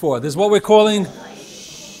mentioned before. There's what we're calling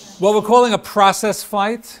a process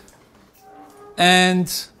fight,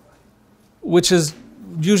 and which is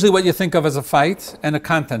usually what you think of as a fight, and a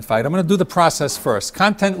content fight. I'm going to do the process first.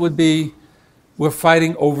 Content would be we're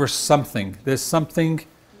fighting over something. There's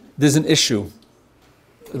an issue.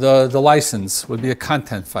 The license would be a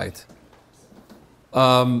content fight.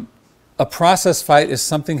 A process fight is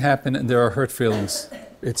something happened and there are hurt feelings.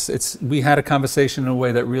 We had a conversation in a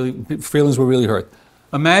way that feelings were really hurt.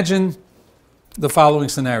 Imagine the following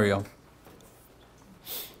scenario.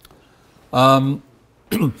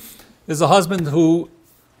 There's a husband who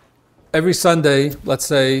every Sunday, let's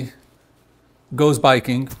say, goes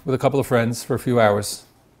biking with a couple of friends for a few hours.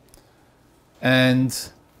 And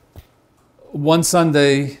one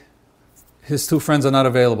Sunday, his two friends are not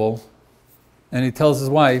available. And he tells his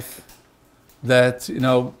wife that,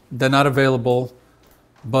 they're not available,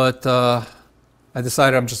 but I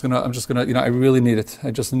decided I'm just gonna, I really need it.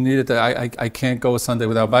 I just need it. I can't go a Sunday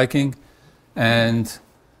without biking. And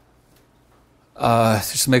it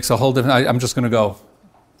just makes a whole different, I'm just gonna go.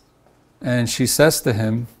 And she says to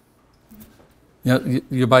him,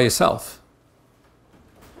 you're by yourself.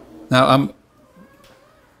 Now,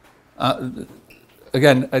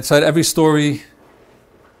 again, I said every story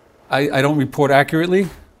I don't report accurately,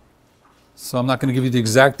 so I'm not going to give you the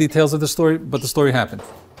exact details of the story, but the story happened.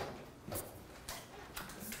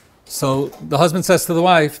 So the husband says to the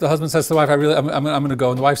wife, I'm going to go.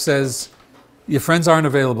 And the wife says, your friends aren't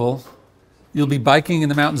available. You'll be biking in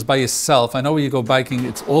the mountains by yourself. I know where you go biking.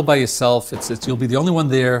 It's all by yourself. You'll be the only one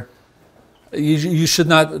there. You should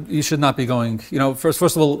not be going. First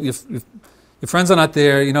of all, if your friends are not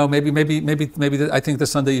there, maybe I think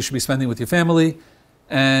this Sunday you should be spending with your family,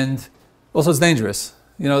 and also it's dangerous.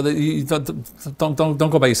 You don't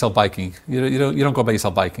go by yourself biking. You don't go by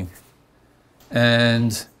yourself biking.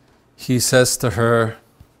 And he says to her,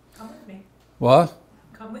 Come with me. "What?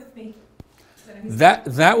 Come with me."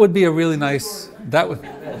 That would be a really nice. That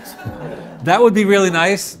would be really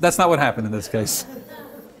nice. That's not what happened in this case.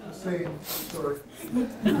 Same story.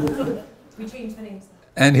 We changed the names.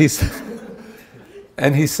 And he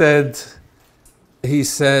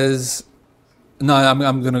says, no,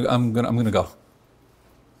 I'm gonna go.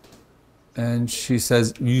 And she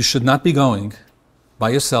says, you should not be going by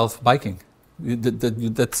yourself biking.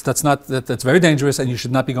 That's very dangerous, and you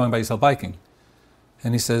should not be going by yourself biking.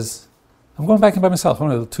 And he says, I'm going biking by myself.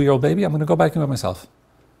 I'm a 2-year-old baby. I'm going to go biking by myself.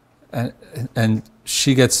 And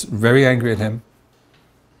she gets very angry at him.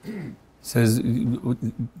 Says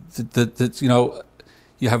that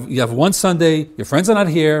you have one Sunday, your friends are not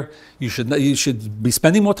here, you should be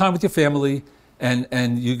spending more time with your family,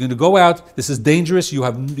 and you're going to go out. This is dangerous.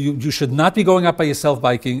 You should not be going out by yourself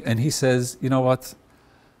biking. And he says, you know what?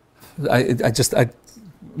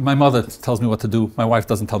 My mother tells me what to do. My wife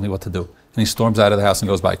doesn't tell me what to do. And he storms out of the house and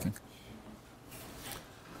goes biking.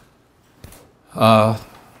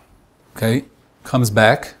 Okay, comes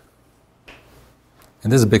back,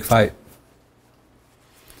 and there's a big fight.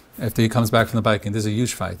 After he comes back from the biking, there's a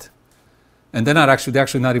huge fight. And they're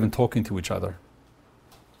actually not even talking to each other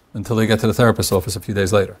until they get to the therapist's office a few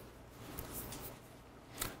days later.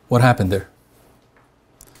 What happened there?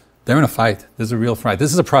 They're in a fight. There's a real fight.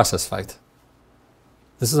 This is a process fight.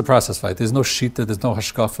 This is a process fight. There's no shita, there's no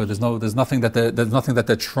hashkafa, there's nothing that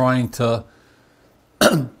they're trying to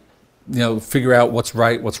figure out what's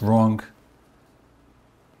right, what's wrong.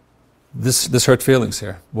 This hurt feelings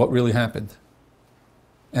here. What really happened?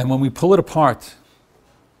 And when we pull it apart,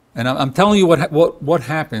 and I'm telling you what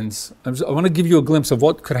happens, I want to give you a glimpse of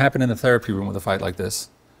what could happen in a therapy room with a fight like this.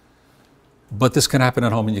 But this can happen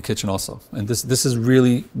at home in your kitchen also. And this is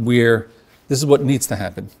really this is what needs to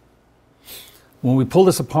happen. When we pull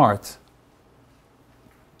this apart,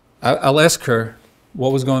 I'll ask her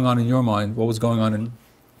what was going on in your mind, what was going on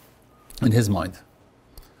in his mind.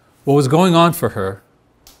 What was going on for her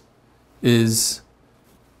is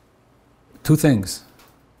two things.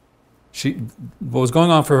 What was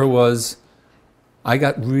going on for her was, I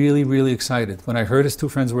got really, really excited. When I heard his two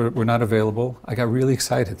friends were not available, I got really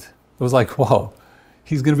excited. It was like, whoa,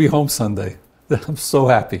 he's going to be home Sunday. I'm so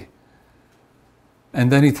happy.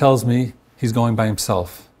 And then he tells me he's going by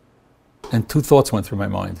himself. And two thoughts went through my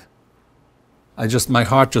mind. My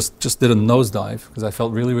heart just did a nosedive because I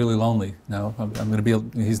felt really, really lonely. Now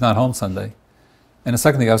he's not home Sunday. And the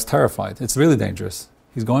second thing, I was terrified. It's really dangerous.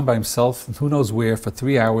 He's going by himself, who knows where, for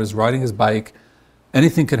 3 hours, riding his bike.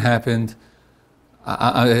 Anything could happen.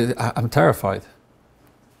 I'm terrified.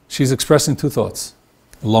 She's expressing two thoughts: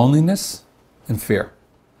 loneliness and fear.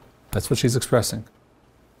 That's what she's expressing.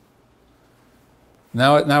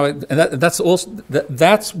 That's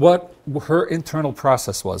what her internal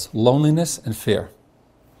process was: loneliness and fear.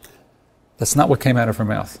 That's not what came out of her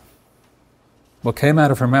mouth. What came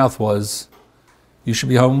out of her mouth was, you should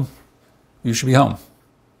be home. You should be home.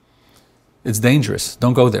 It's dangerous.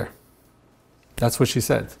 Don't go there. That's what she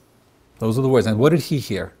said. Those are the words. And what did he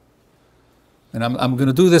hear? And I'm going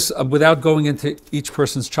to do this without going into each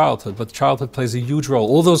person's childhood, but childhood plays a huge role.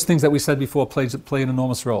 All those things that we said before play an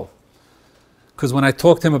enormous role. Because when I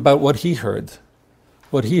talked to him about what he heard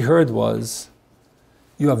was,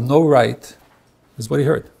 you have no right This is what he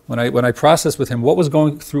heard. When I processed with him what was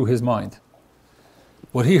going through his mind,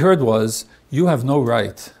 what he heard was, you have no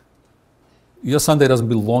right. Your Sunday doesn't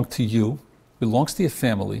belong to you. It belongs to your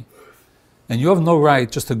family. And you have no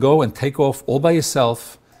right just to go and take off all by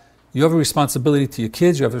yourself. You have a responsibility to your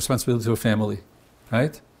kids. You have a responsibility to a family.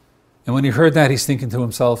 Right? And when he heard that, he's thinking to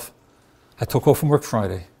himself, I took off from work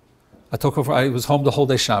Friday. I was home the whole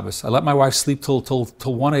day Shabbos. I let my wife sleep till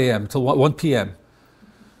 1 a.m., till 1 p.m.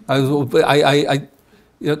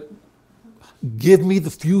 Give me the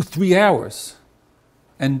few 3 hours.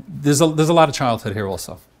 And there's a lot of childhood here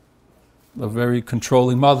also. A very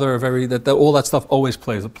controlling mother, all that stuff always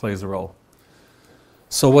plays a role.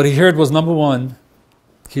 So what he heard was, number one,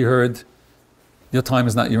 he heard, your time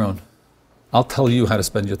is not your own. I'll tell you how to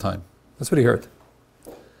spend your time. That's what he heard.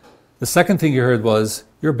 The second thing he heard was,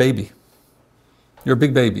 you're a baby. You're a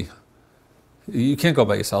big baby. You can't go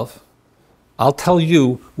by yourself. I'll tell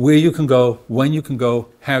you where you can go, when you can go,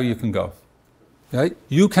 how you can go. Right?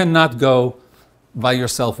 You cannot go by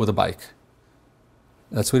yourself with a bike.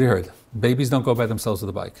 That's what he heard. Babies don't go by themselves with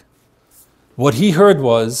a bike. What he heard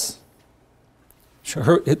was,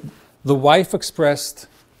 the wife expressed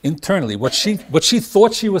internally, what she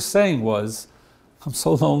thought she was saying was, I'm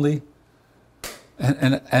so lonely,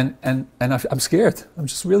 and I'm scared. I'm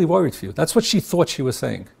just really worried for you. That's what she thought she was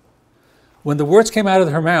saying. When the words came out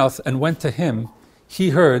of her mouth and went to him, he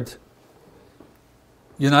heard,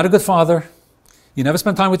 you're not a good father, you never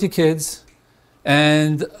spend time with your kids,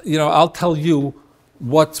 and I'll tell you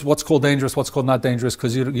what's called dangerous, what's called not dangerous,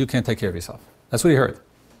 because you can't take care of yourself. That's what he heard.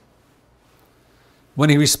 When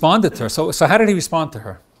he responded to her, so how did he respond to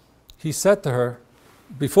her? He said to her,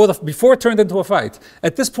 before it turned into a fight.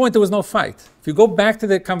 At this point, there was no fight. If you go back to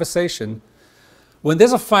the conversation, when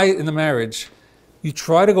there's a fight in the marriage, you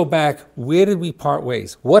try to go back, where did we part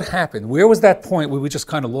ways? What happened? Where was that point where we just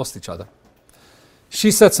kind of lost each other? She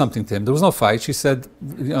said something to him. There was no fight. She said,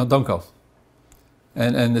 don't go.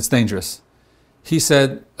 And it's dangerous. He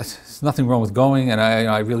said, there's nothing wrong with going, and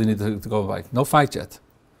I really need to go bike. No fight yet.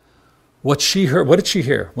 What she heard, what did she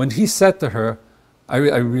hear? When he said to her, I'm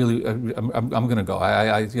going to go.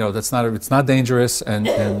 It's not dangerous, and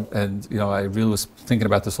I really was thinking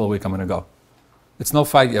about this all week. I'm going to go. It's no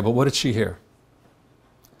fight yet, but what did she hear?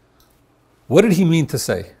 What did he mean to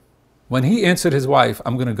say? When he answered his wife,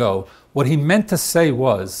 I'm going to go, what he meant to say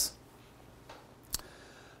was,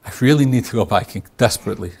 I really need to go biking,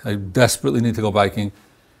 desperately. I desperately need to go biking.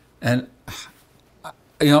 And,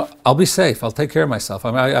 I'll be safe. I'll take care of myself.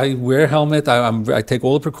 I wear a helmet. I take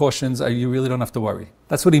all the precautions. You really don't have to worry.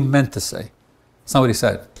 That's what he meant to say. It's not what he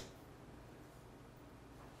said.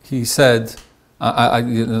 He said,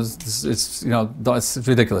 it's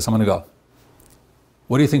ridiculous. I'm going to go.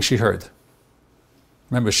 What do you think she heard?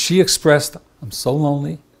 Remember, she expressed, I'm so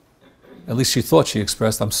lonely. At least she thought she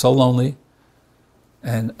expressed, I'm so lonely.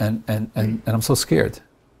 And I'm so scared.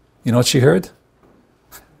 You know what she heard?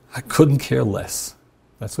 I couldn't care less.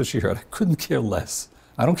 That's what she heard. I couldn't care less.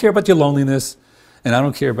 I don't care about your loneliness, and I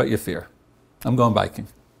don't care about your fear. I'm going biking.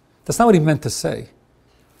 That's not what he meant to say.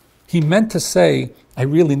 He meant to say, I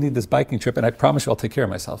really need this biking trip, and I promise you I'll take care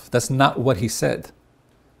of myself. That's not what he said.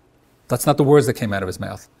 That's not the words that came out of his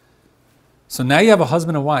mouth. So now you have a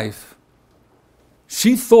husband and wife.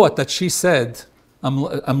 She thought that she said,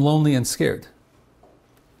 I'm lonely and scared.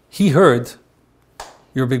 He heard,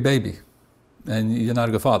 you're a big baby, and you're not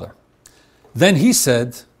a good father. Then he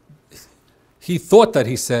said, he thought that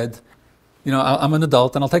he said, I'm an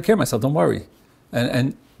adult and I'll take care of myself, don't worry.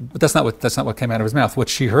 But that's not what came out of his mouth. What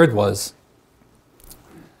she heard was,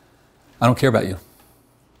 I don't care about you.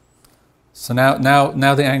 So now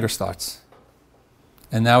the anger starts.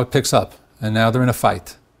 And now it picks up. And now they're in a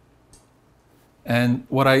fight. And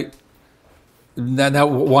now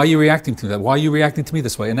why are you reacting to that? Why are you reacting to me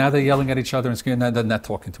this way? And now they're yelling at each other and screaming, and they're not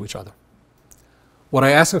talking to each other. What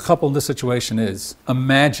I ask a couple in this situation is,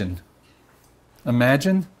 imagine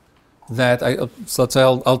that, so let's say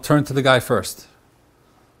I'll turn to the guy first.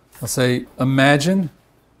 I'll say, imagine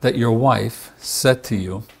that your wife said to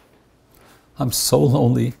you, I'm so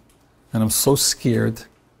lonely and I'm so scared,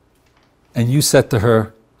 and you said to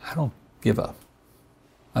her, I don't give up.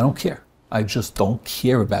 I don't care. I just don't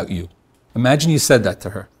care about you. Imagine you said that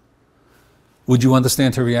to her. Would you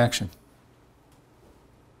understand her reaction?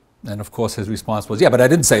 And of course his response was, yeah, but I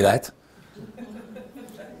didn't say that. You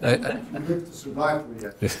live to survive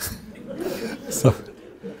yet.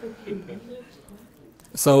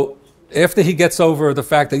 So after he gets over the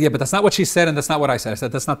fact that, yeah, but that's not what she said and that's not what I said. I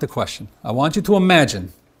said, that's not the question. I want you to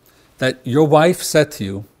imagine that your wife said to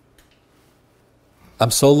you,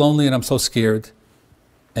 I'm so lonely and I'm so scared,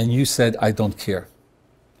 and you said, I don't care.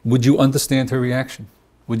 Would you understand her reaction?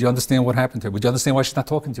 Would you understand what happened to her? Would you understand why she's not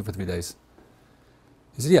talking to you for 3 days?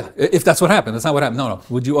 He said, yeah, if that's what happened. That's not what happened. No.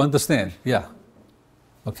 Would you understand? Yeah.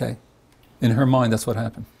 Okay. In her mind, that's what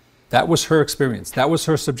happened. That was her experience. That was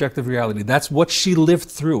her subjective reality. That's what she lived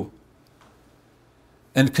through.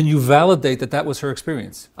 And can you validate that that was her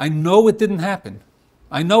experience? I know it didn't happen.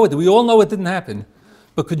 I know it. We all know it didn't happen.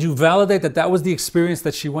 But could you validate that that was the experience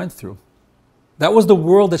that she went through? That was the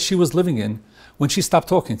world that she was living in when she stopped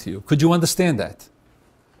talking to you. Could you understand that?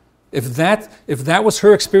 If that was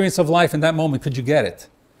her experience of life in that moment, could you get it?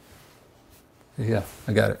 Yeah,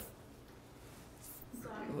 I got it.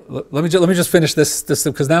 Let me just finish this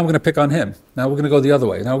because now I'm going to pick on him. Now we're going to go the other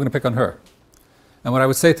way. Now we're going to pick on her. And what I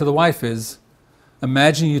would say to the wife is,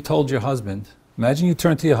 imagine you turned to your husband,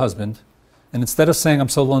 and instead of saying, I'm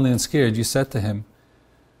so lonely and scared, you said to him,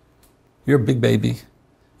 you're a big baby,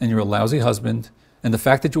 and you're a lousy husband, and the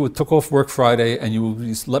fact that you took off work Friday and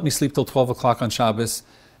you let me sleep till 12 o'clock on Shabbos,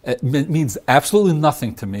 it means absolutely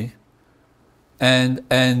nothing to me.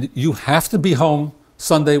 And you have to be home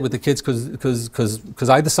Sunday with the kids because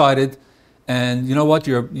I decided, and you know what,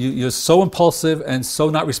 you're so impulsive and so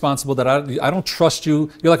not responsible that I don't trust you.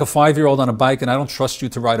 You're like a 5-year-old on a bike, and I don't trust you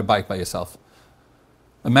to ride a bike by yourself.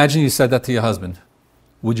 Imagine you said that to your husband.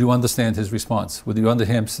 Would you understand his response? Would you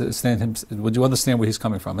understand him? Would you understand where he's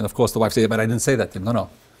coming from? And of course the wife said, but I didn't say that to him.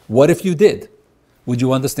 No. What if you did? Would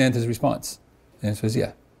you understand his response? The answer is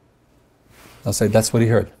yeah. I'll say that's what he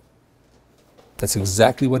heard. That's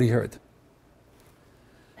exactly what he heard.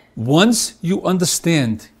 Once you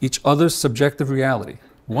understand each other's subjective reality,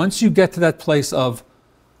 once you get to that place of,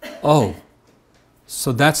 oh,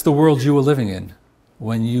 so that's the world you were living in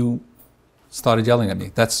when you started yelling at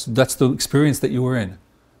me. That's the experience that you were in.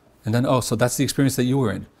 And then, oh, so that's the experience that you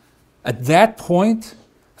were in. At that point,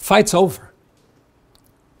 fight's over.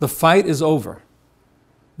 The fight is over.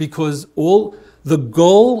 Because the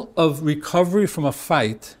goal of recovery from a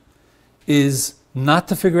fight is not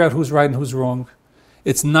to figure out who's right and who's wrong.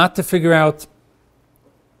 It's not to figure out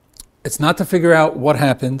what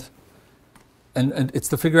happened, and it's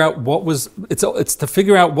to figure out it's to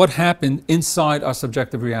figure out what happened inside our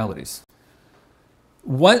subjective realities.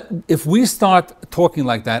 What if we start talking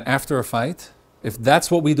like that after a fight? If that's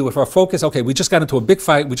what we do, if our focus, okay, we just got into a big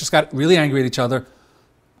fight, we just got really angry at each other.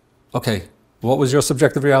 Okay, what was your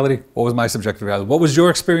subjective reality? What was my subjective reality? What was your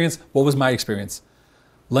experience? What was my experience?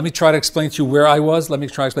 Let me try to explain to you where I was. Let me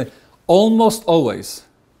try to explain. Almost always,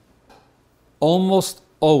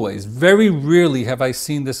 very rarely have I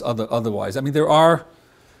seen this otherwise. I mean, there are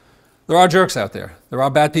jerks out there. There are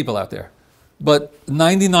bad people out there. But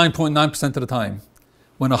 99.9% of the time,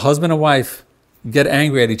 when a husband and wife get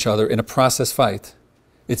angry at each other in a process fight,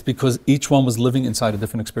 it's because each one was living inside a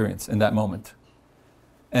different experience in that moment.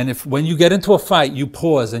 And when you get into a fight, you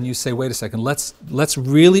pause and you say, wait a second, let's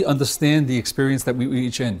really understand the experience that we were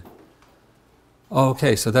each in. Oh,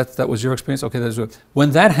 okay, so that was your experience? Okay, that's good.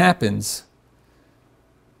 When that happens,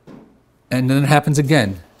 and then it happens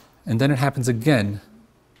again, and then it happens again,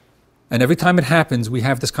 and every time it happens, we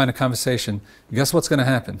have this kind of conversation, guess what's going to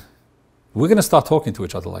happen? We're going to start talking to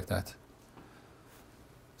each other like that.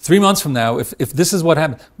 3 months from now, if this is what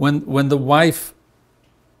happened, when the wife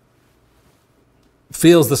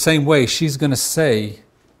feels the same way, she's going to say,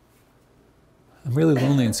 I'm really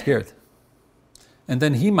lonely and scared. And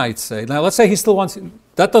then he might say, now let's say he still wants,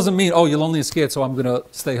 that doesn't mean, oh, you're lonely and scared, so I'm going to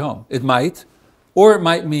stay home. It might. Or it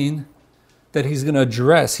might mean that he's going to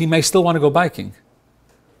address, he may still want to go biking,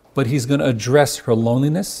 but he's going to address her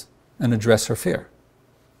loneliness and address her fear.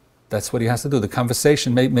 That's what he has to do. The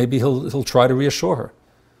conversation, maybe he'll try to reassure her.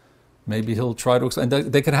 Maybe he'll try to, and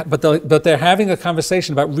but they're having a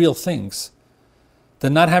conversation about real things. They're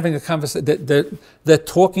not having a conversation, they're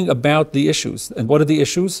talking about the issues. And what are the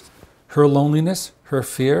issues? Her loneliness, her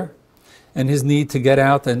fear, and his need to get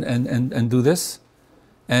out and do this.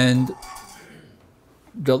 And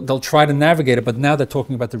they'll try to navigate it, but now they're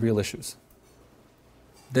talking about the real issues.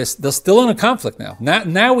 They're still in a conflict now.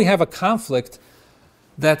 Now we have a conflict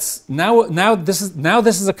that's, now this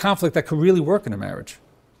is a conflict that could really work in a marriage.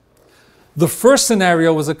 The first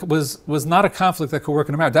scenario was not a conflict that could work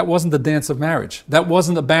in a marriage. That wasn't the dance of marriage. That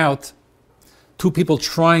wasn't about two people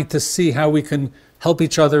trying to see how we can help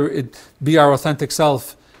each other be our authentic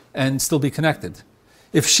self and still be connected.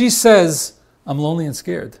 If she says, I'm lonely and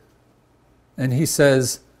scared, and he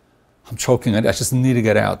says, I'm choking, I just need to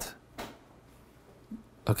get out.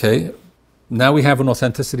 Okay, now we have an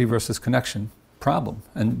authenticity versus connection problem.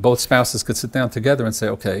 And both spouses could sit down together and say,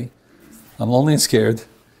 okay, I'm lonely and scared.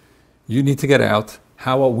 You need to get out.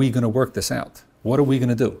 How are we going to work this out? What are we going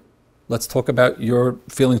to do? Let's talk about your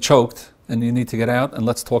feeling choked and you need to get out, and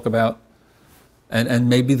let's talk about, and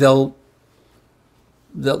maybe they'll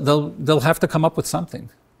have to come up with something.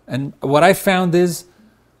 And what I found is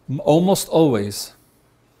almost always,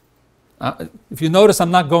 if you notice,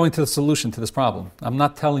 I'm not going to the solution to this problem. I'm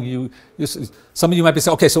not telling you. Some of you might be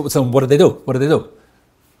saying, okay, so what do they do? What do they do?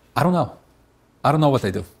 I don't know. I don't know what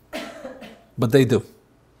they do. But they do.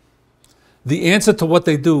 The answer to what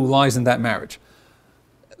they do lies in that marriage.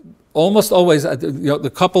 Almost always,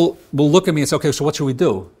 the couple will look at me and say, okay, so what should we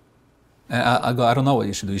do? And I go, I don't know what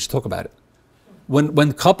you should do. You should talk about it.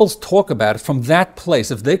 When couples talk about it from that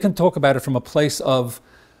place, if they can talk about it from a place of,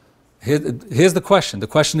 here's the question. The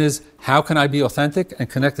question is, how can I be authentic and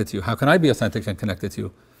connected to you? How can I be authentic and connected to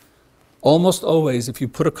you? Almost always, if you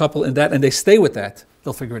put a couple in that and they stay with that,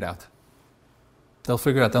 they'll figure it out. They'll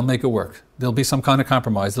figure it out. They'll make it work. There'll be some kind of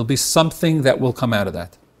compromise. There'll be something that will come out of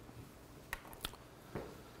that.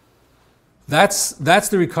 That's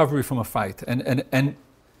the recovery from a fight. And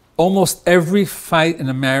almost every fight in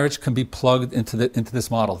a marriage can be plugged into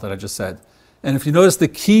this model that I just said. And if you notice, the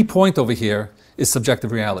key point over here is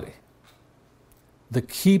subjective reality. The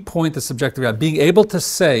key point is subjective reality. Being able to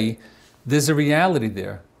say, there's a reality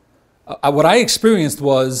there. What I experienced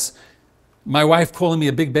was my wife calling me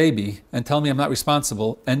a big baby and telling me I'm not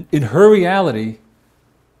responsible. And in her reality,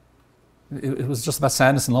 it was just about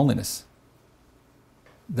sadness and loneliness.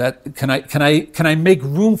 That can I make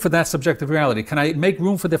room for that subjective reality? Can I make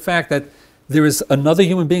room for the fact that there is another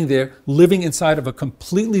human being there living inside of a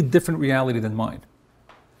completely different reality than mine?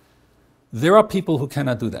 There are people who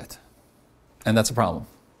cannot do that. And that's a problem.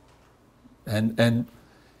 And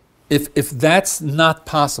if that's not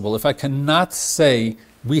possible, if I cannot say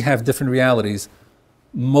we have different realities,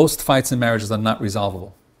 most fights in marriages are not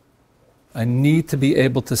resolvable. I need to be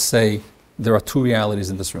able to say there are two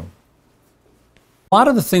realities in this room. A lot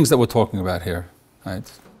of the things that we're talking about here,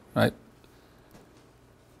 right?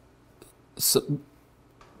 So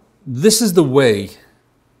this is the way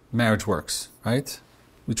marriage works, right?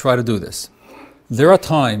 We try to do this. There are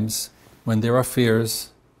times when there are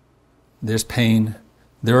fears, there's pain,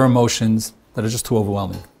 there are emotions that are just too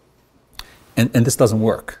overwhelming. And this doesn't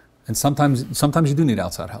work. And sometimes you do need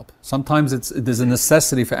outside help. Sometimes there's a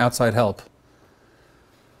necessity for outside help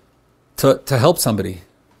to help somebody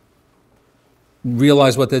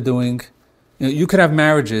realize what they're doing. You could have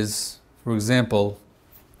marriages, for example,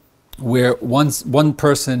 where one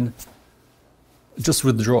person just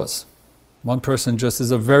withdraws. One person just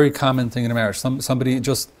is a very common thing in a marriage.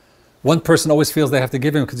 One person always feels they have to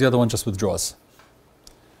give in because the other one just withdraws.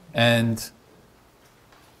 And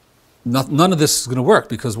none of this is going to work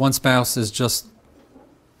because one spouse is just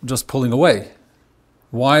pulling away.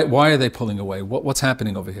 Why are they pulling away? What's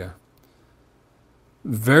happening over here?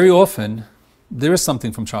 Very often, there is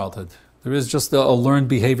something from childhood. There is just a learned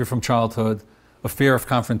behavior from childhood, a fear of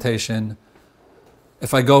confrontation.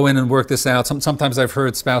 If I go in and work this out, sometimes I've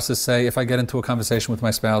heard spouses say, if I get into a conversation with my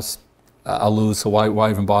spouse, I'll lose, so why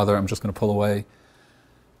even bother? I'm just going to pull away.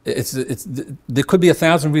 There could be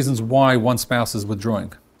 1,000 reasons why one spouse is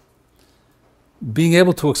withdrawing. Being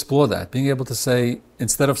able to explore that, being able to say,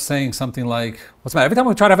 instead of saying something like, what's the matter? Every time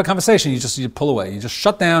we try to have a conversation, you pull away. You just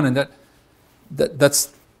shut down, and that's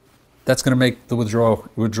going to make the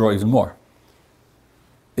withdraw even more.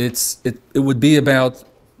 It would be about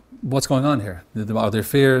what's going on here. Are there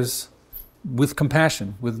fears? With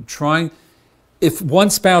compassion, with trying. If one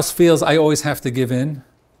spouse feels I always have to give in,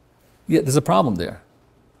 yeah, there's a problem there.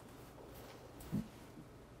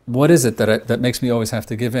 What is it that makes me always have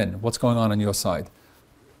to give in? What's going on your side?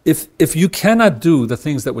 If you cannot do the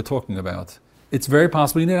things that we're talking about, it's very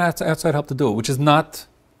possible you need outside help to do it, which is not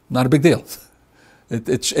a big deal. And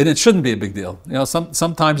it shouldn't be a big deal.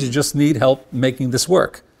 Sometimes you just need help making this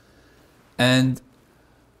work. And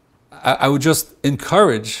I would just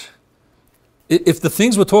encourage, if the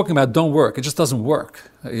things we're talking about don't work, it just doesn't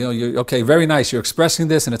work. You're okay, very nice, you're expressing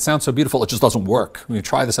this and it sounds so beautiful, it just doesn't work. When you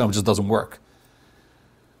try this out, it just doesn't work.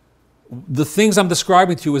 The things I'm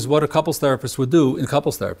describing to you is what a couples therapist would do in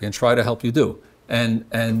couples therapy and try to help you do.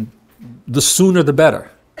 And the sooner the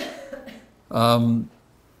better. The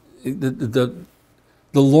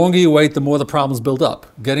longer you wait, the more the problems build up.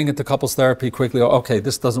 Getting into couples therapy quickly, okay,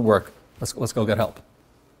 this doesn't work, let's go get help.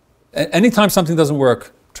 Anytime something doesn't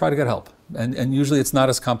work, try to get help. And usually it's not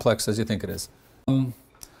as complex as you think it is.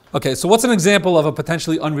 Okay, so what's an example of a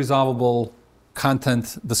potentially unresolvable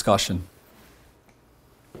content discussion?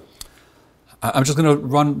 I'm just going to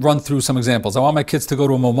run through some examples. I want my kids to go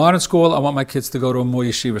to a more modern school. I want my kids to go to a more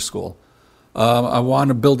yeshiva school. I want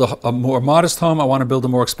to build a more modest home. I want to build a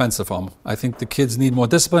more expensive home. I think the kids need more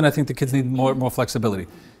discipline. I think the kids need more flexibility.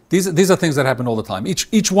 These are things that happen all the time.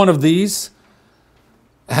 Each one of these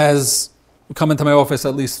has come into my office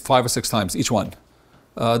at least 5 or 6 times, each one.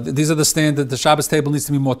 These are the standard. The Shabbos table needs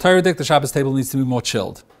to be more Toradic. The Shabbos table needs to be more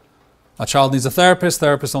chilled. A child needs a therapist.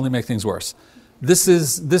 Therapists only make things worse. This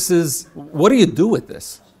is. What do you do with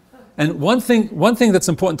this? And one thing that's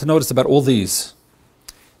important to notice about all these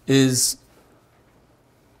is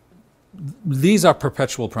these are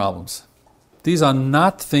perpetual problems. These are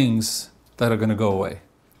not things that are going to go away.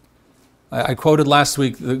 I quoted last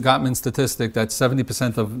week the Gottman statistic that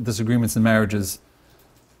 70% of disagreements in marriages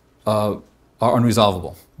are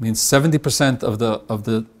unresolvable. It means 70% of the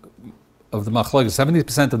machlokes,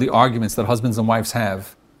 70% of the arguments that husbands and wives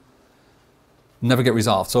have never get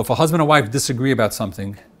resolved. So if a husband and wife disagree about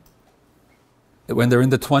something, when they're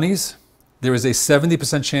in their 20s, there is a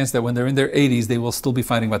 70% chance that when they're in their 80s, they will still be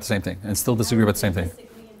fighting about the same thing and still disagree about the same thing. Disagree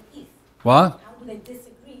in peace? What? How do they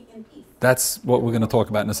disagree in peace? That's what we're going to talk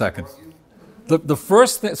about in a second. The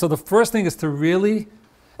first thing is to really,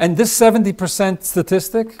 and this 70%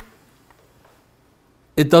 statistic,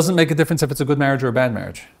 it doesn't make a difference if it's a good marriage or a bad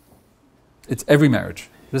marriage. It's every marriage.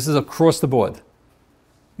 This is across the board.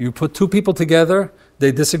 You put 2 people together,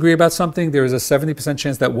 they disagree about something, there is a 70%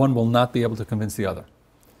 chance that one will not be able to convince the other.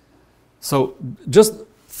 So just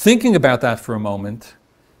thinking about that for a moment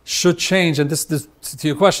should change, and this to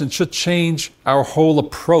your question, should change our whole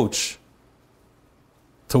approach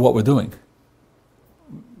to what we're doing.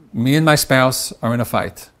 Me and my spouse are in a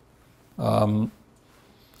fight. I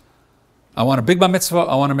want a big bar mitzvah,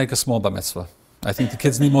 I want to make a small bar mitzvah. I think the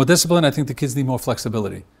kids need more discipline, I think the kids need more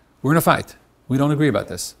flexibility. We're in a fight. We don't agree about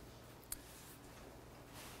this.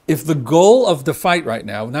 If the goal of the fight right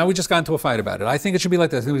now we just got into a fight about it, I think it should be like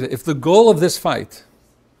this. If the goal of this fight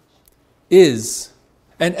is,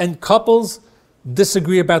 and couples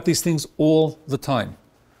disagree about these things all the time.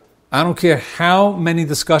 I don't care how many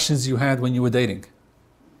discussions you had when you were dating.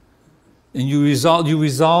 And you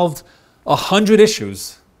resolved 100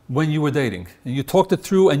 issues when you were dating. And you talked it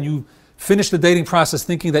through and you finished the dating process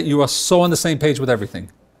thinking that you are so on the same page with everything.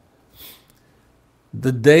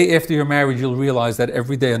 The day after you're married, you'll realize that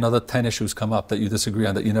every day another 10 issues come up that you disagree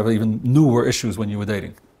on, that you never even knew were issues when you were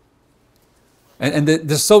dating. And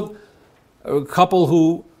there's a couple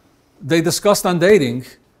who they discussed on dating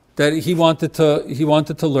that he wanted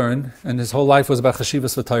to learn, and his whole life was about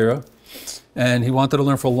chashivas v'Torah, and he wanted to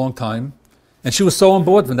learn for a long time. And she was so on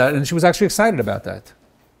board with that, and she was actually excited about that.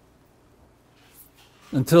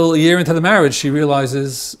 Until a year into the marriage, she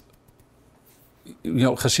realizes,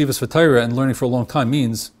 chashivas v'Torah and learning for a long time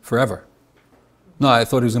means forever. No, I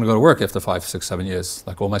thought he was going to go to work after 5, 6, 7 years,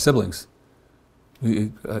 like all my siblings.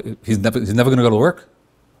 He's never going to go to work?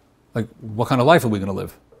 Like, what kind of life are we going to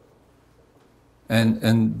live?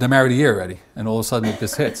 And they're married a year already, and all of a sudden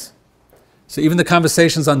this hits. So even the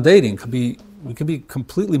conversations on dating we could be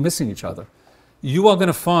completely missing each other. You are going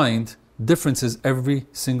to find differences every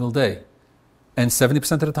single day. And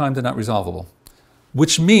 70% of the time, they're not resolvable.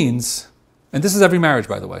 Which means, and this is every marriage,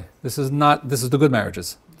 by the way. This is the good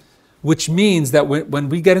marriages. Which means that when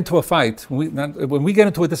we get into a fight, when we get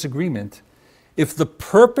into a disagreement, if the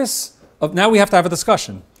purpose of, now we have to have a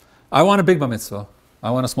discussion. I want a big bar mitzvah. I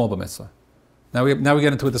want a small bar mitzvah. Now we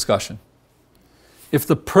get into a discussion. If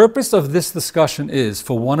the purpose of this discussion is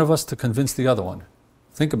for one of us to convince the other one,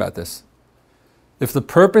 think about this. If the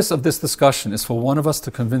purpose of this discussion is for one of us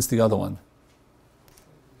to convince the other one,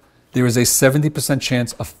 there is a 70%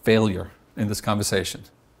 chance of failure in this conversation.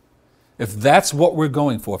 If that's what we're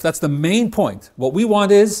going for, if that's the main point, what we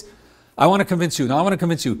want is, I want to convince you, now I want to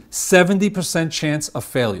convince you, 70% chance of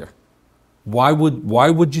failure. Why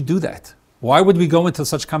would you do that? Why would we go into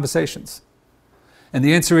such conversations? And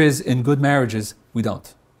the answer is, in good marriages, we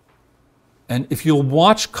don't. And if you'll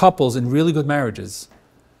watch couples in really good marriages,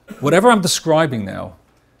 whatever I'm describing now,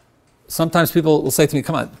 sometimes people will say to me,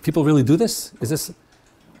 come on, people really do this? Is this?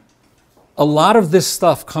 A lot of this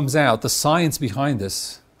stuff comes out, the science behind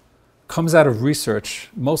this, comes out of research,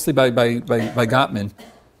 mostly by Gottman,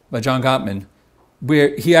 by John Gottman,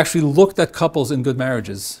 where he actually looked at couples in good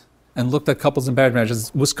marriages and looked at couples in bad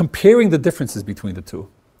marriages, was comparing the differences between the two.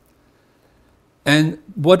 And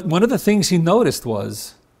one of the things he noticed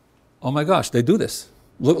was, oh my gosh, they do this.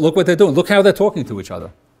 Look what they're doing. Look how they're talking to each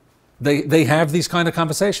other. They have these kind of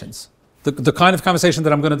conversations. The kind of conversation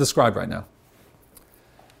that I'm going to describe right now.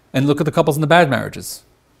 And look at the couples in the bad marriages.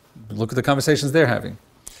 Look at the conversations they're having.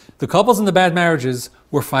 The couples in the bad marriages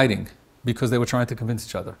were fighting because they were trying to convince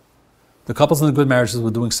each other. The couples in the good marriages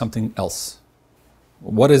were doing something else.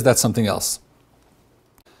 What is that something else?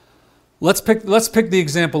 Let's pick the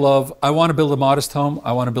example of, I want to build a modest home,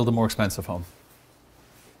 I want to build a more expensive home.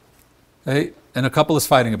 Okay? And a couple is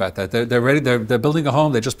fighting about that. They're ready, they're building a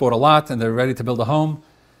home, they just bought a lot and they're ready to build a home.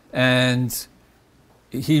 And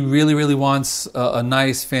he really, really wants a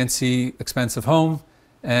nice, fancy, expensive home.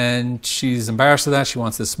 And she's embarrassed of that. She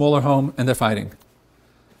wants this smaller home, and they're fighting.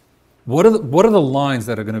 What are the lines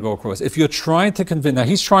that are going to go across? If you're trying to convince, now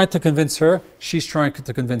he's trying to convince her, she's trying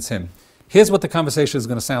to convince him. Here's what the conversation is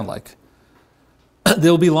going to sound like.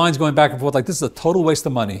 There'll be lines going back and forth like, this is a total waste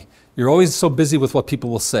of money. You're always so busy with what people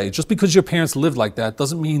will say. Just because your parents lived like that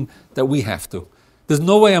doesn't mean that we have to. There's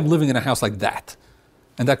no way I'm living in a house like that.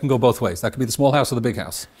 And that can go both ways. That could be the small house or the big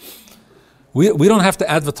house. We don't have to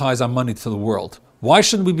advertise our money to the world. Why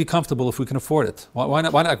shouldn't we be comfortable if we can afford it? Why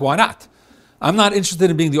not? Why not? I'm not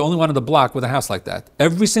interested in being the only one on the block with a house like that.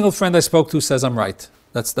 Every single friend I spoke to says I'm right.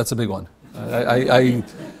 That's a big one.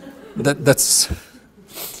 That's...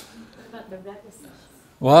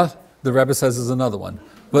 What? The Rabbi says is another one.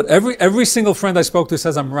 But every single friend I spoke to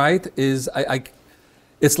says I'm right is,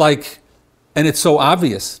 it's like, and it's so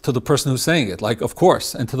obvious to the person who's saying it, like, of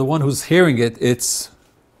course. And to the one who's hearing it, it's,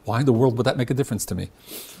 why in the world would that make a difference to me?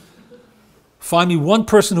 Find me one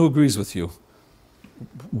person who agrees with you.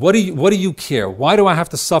 What do you care? Why do I have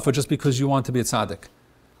to suffer just because you want to be a tzaddik?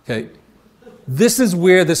 Okay. This is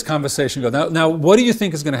where this conversation goes. Now, what do you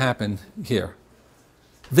think is going to happen here?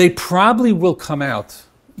 They probably will come out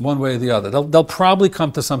one way or the other. They'll probably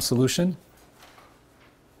come to some solution.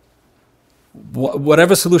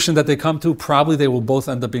 Whatever solution that they come to, probably they will both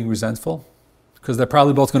end up being resentful because they're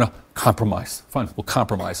probably both going to compromise. Fine, we'll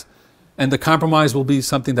compromise. And the compromise will be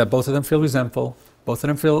something that both of them feel resentful, both of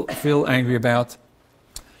them feel angry about.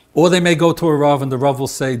 Or they may go to a Rav and the Rav will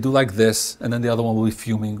say, do like this, and then the other one will be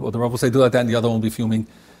fuming. Or the Rav will say, do like that, and the other one will be fuming.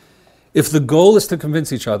 If the goal is to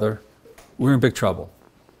convince each other, we're in big trouble.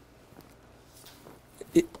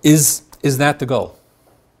 Is that the goal?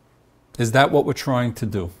 Is that what we're trying to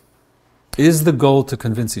do? Is the goal to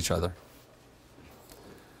convince each other?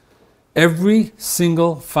 Every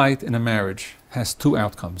single fight in a marriage has two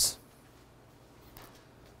outcomes.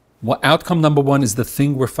 Outcome number one is the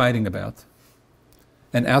thing we're fighting about.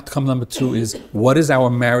 And outcome number two is, what is our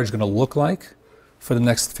marriage going to look like for the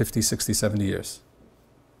next 50, 60, 70 years?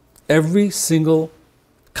 Every single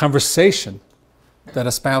conversation that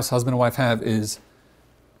a spouse, husband and wife have is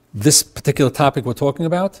this particular topic we're talking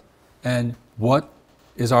about, and what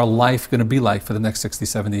is our life going to be like for the next 60,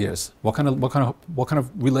 70 years? What kind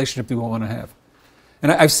of relationship do we want to have?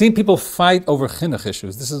 And I've seen people fight over chinuch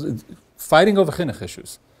issues. This is fighting over chinuch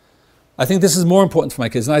issues. I think this is more important for my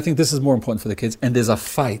kids, and I think this is more important for the kids. And there's a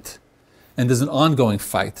fight, and there's an ongoing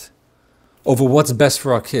fight over what's best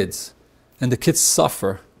for our kids. And the kids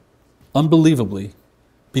suffer unbelievably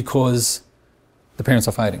because the parents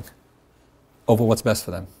are fighting over what's best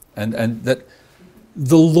for them. And that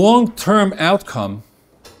the long-term outcome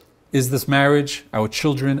is this marriage, our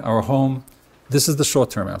children, our home. This is the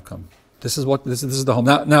short-term outcome. This is the home.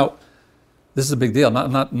 Now, this is a big deal.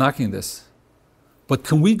 I'm not knocking this. But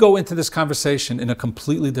can we go into this conversation in a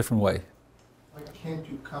completely different way? Why can't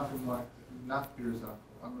you compromise and not be resentful?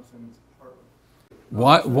 I'm not saying it's part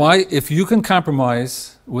of it. Why, if you can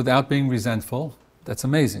compromise without being resentful, that's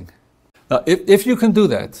amazing. Now, if you can do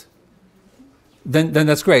that, then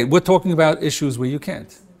that's great. We're talking about issues where you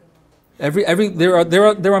can't.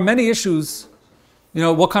 There are many issues. You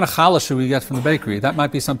know, what kind of challah should we get from the bakery? That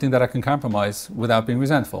might be something that I can compromise without being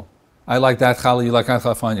resentful. I like that challah, you like that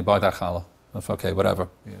challah, fine, you buy that challah. That's okay, whatever.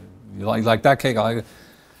 You like that cake, I like it.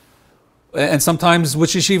 And sometimes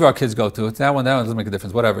which yeshiva our kids go to, it's that one doesn't make a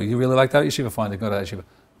difference, whatever. You really like that yeshiva, fine, they go to that yeshiva.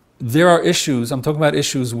 There are issues, I'm talking about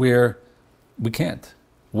issues where we can't.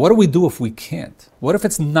 What do we do if we can't? What if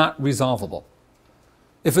it's not resolvable?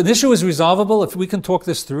 If an issue is resolvable, if we can talk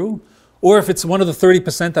this through, or if it's one of the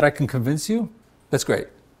 30% that I can convince you, that's great.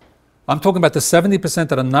 I'm talking about the 70%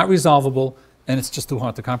 that are not resolvable and it's just too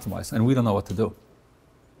hard to compromise and we don't know what to do.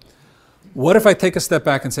 What if I take a step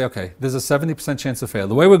back and say, okay, there's a 70% chance of failure.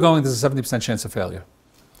 The way we're going, there's a 70% chance of failure.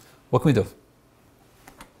 What can we do?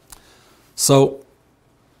 So,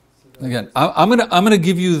 again, I'm gonna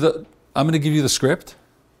give you the script.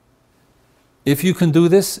 If you can do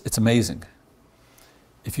this, it's amazing.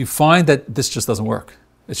 If you find that this just doesn't work,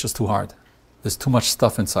 it's just too hard. There's too much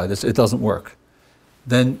stuff inside. It doesn't work.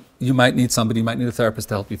 Then you might need somebody, you might need a therapist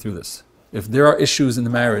to help you through this. If there are issues in the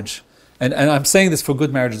marriage, and I'm saying this for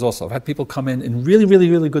good marriages also. I've had people come in really, really,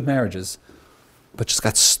 really good marriages, but just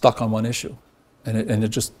got stuck on one issue. And it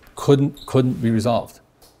just couldn't be resolved.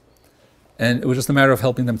 And it was just a matter of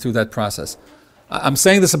helping them through that process. I'm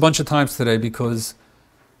saying this a bunch of times today because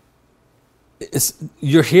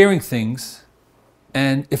you're hearing things,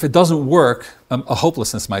 and if it doesn't work, a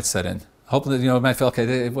hopelessness might set in. Hopefully, you might feel,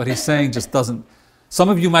 okay, what he's saying just doesn't. Some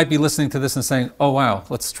of you might be listening to this and saying, oh, wow,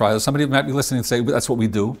 let's try this. Somebody might be listening and say, that's what we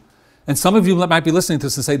do. And some of you might be listening to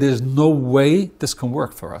this and say, there's no way this can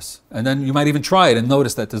work for us. And then you might even try it and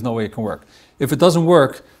notice that there's no way it can work. If it doesn't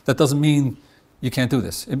work, that doesn't mean you can't do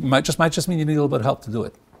this. It might just mean you need a little bit of help to do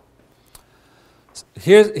it.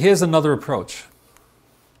 Here's another approach.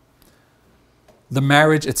 The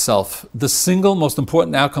marriage itself. The single most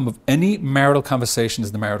important outcome of any marital conversation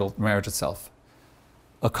is the marriage itself.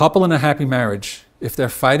 A couple in a happy marriage, if they're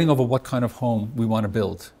fighting over what kind of home we want to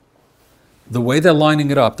build, the way they're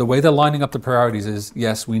lining it up, the way they're lining up the priorities is,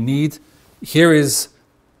 yes, we need to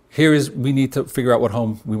figure out what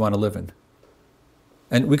home we want to live in.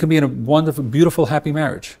 And we can be in a wonderful, beautiful, happy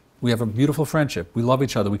marriage. We have a beautiful friendship. We love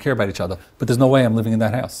each other. We care about each other. But there's no way I'm living in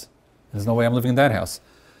that house. There's no way I'm living in that house.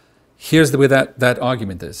 Here's the way that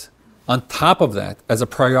argument is. On top of that, as a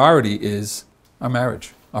priority is our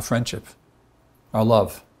marriage, our friendship, our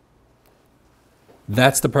love.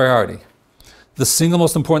 That's the priority. The single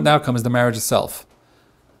most important outcome is the marriage itself.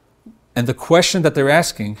 And the question that they're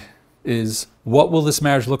asking is, what will this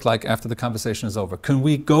marriage look like after the conversation is over? Can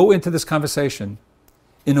we go into this conversation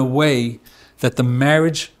in a way that the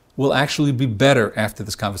marriage will actually be better after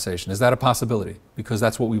this conversation? Is that a possibility? Because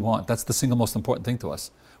that's what we want. That's the single most important thing to us.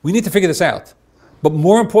 We need to figure this out. But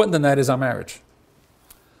more important than that is our marriage.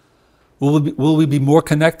 Will we be more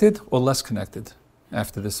connected or less connected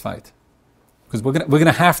after this fight? Because we're going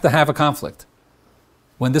to have a conflict.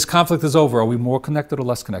 When this conflict is over, are we more connected or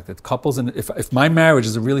less connected? Couples, and if my marriage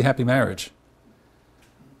is a really happy marriage,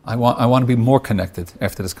 I want to be more connected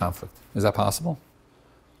after this conflict. Is that possible?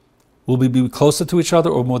 Will we be closer to each other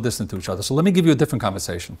or more distant to each other? So let me give you a different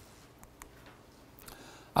conversation.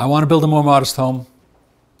 I want to build a more modest home.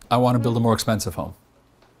 I want to build a more expensive home.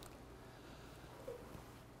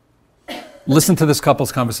 Listen to this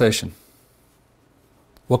couple's conversation.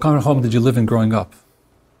 What kind of home did you live in growing up?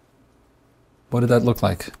 What did that look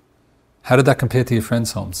like? How did that compare to your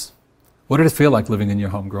friends' homes? What did it feel like living in your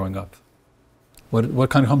home growing up? What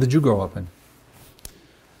kind of home did you grow up in?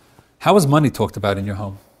 How was money talked about in your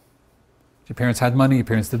home? Your parents had money, your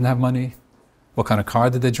parents didn't have money? What kind of car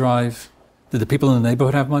did they drive? Did the people in the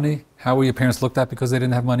neighborhood have money? How were your parents looked at because they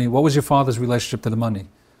didn't have money? What was your father's relationship to the money?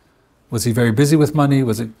 Was he very busy with money?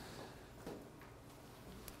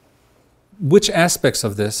 Which aspects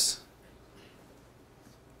of this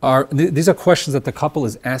these are questions that the couple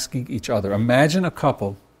is asking each other. Imagine a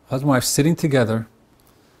couple, husband and wife, sitting together,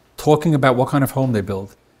 talking about what kind of home they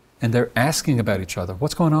build, and they're asking about each other.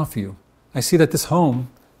 What's going on for you? I see that this home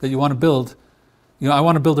that you want to build, I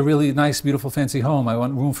want to build a really nice, beautiful, fancy home. I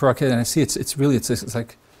want room for our kid, and I see it's really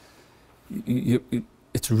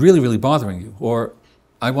really bothering you. Or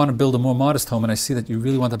I want to build a more modest home, and I see that you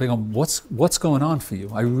really want that big home. What's going on for you?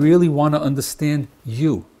 I really want to understand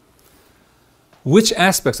you. Which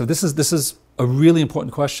aspects of this is a really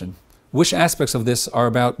important question. Which aspects of this are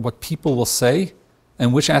about what people will say,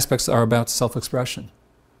 and which aspects are about self-expression?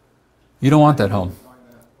 You don't want that home.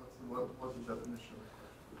 What's the definition?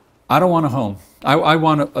 I don't want a home. I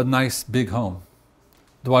want a nice big home.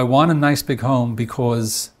 Do I want a nice big home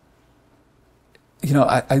because, it's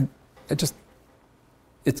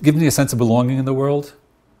given me a sense of belonging in the world.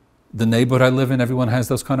 The neighborhood I live in, everyone has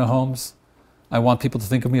those kind of homes. I want people to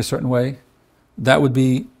think of me a certain way. That would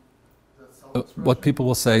be what people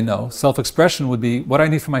will say. No, self-expression would be what I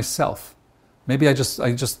need for myself. Maybe I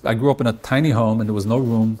grew up in a tiny home and there was no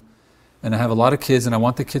room, and I have a lot of kids and I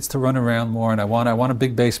want the kids to run around more, and I want a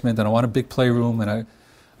big basement and I want a big playroom, and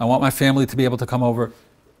I want my family to be able to come over.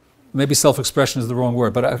 Maybe self-expression is the wrong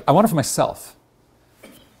word, but I want it for myself.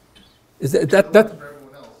 Is that? For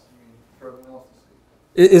everyone else, for everyone else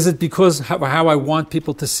to see. Is it because how I want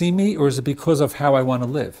people to see me, or is it because of how I want to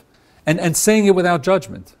live? And saying it without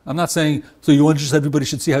judgment. I'm not saying, so you want just everybody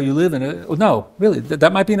should see how you live. No, really,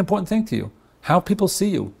 that might be an important thing to you. How people see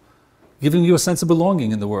you, giving you a sense of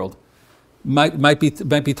belonging in the world, might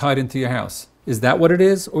be tied into your house. Is that what it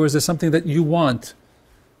is? Or is there something that you want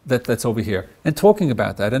that's over here? And talking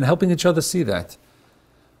about that and helping each other see that.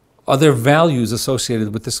 Are there values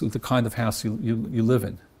associated with the kind of house you live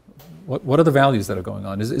in? What are the values that are going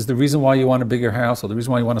on? Is the reason why you want a bigger house, or the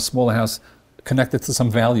reason why you want a smaller house, connected to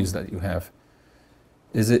some values that you have?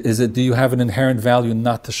 Do you have an inherent value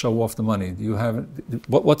not to show off the money? Do you have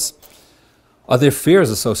are there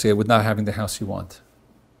fears associated with not having the house you want?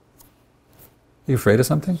 Are you afraid of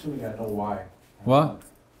something? Assuming I know why. What?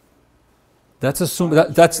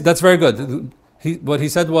 That's very good. What he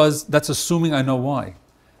said was, that's assuming I know why.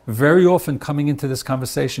 Very often coming into this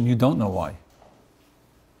conversation, you don't know why.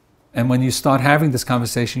 And when you start having this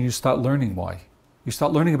conversation, you start learning why. You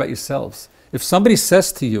start learning about yourselves. If somebody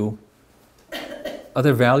says to you, are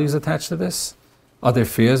there values attached to this? Are there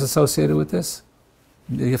fears associated with this?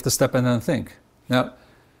 You have to step in and think. Now,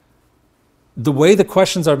 the way the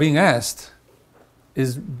questions are being asked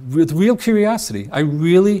is with real curiosity. I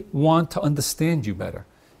really want to understand you better.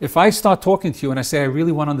 If I start talking to you and I say, I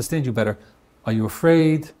really want to understand you better, are you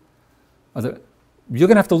afraid? You're going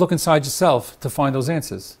to have to look inside yourself to find those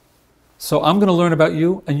answers. So I'm going to learn about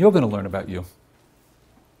you and you're going to learn about you.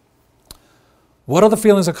 What other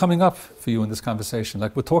feelings are coming up for you in this conversation?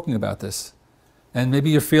 Like we're talking about this. And maybe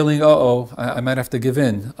you're feeling, I might have to give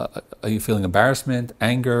in. Are you feeling embarrassment,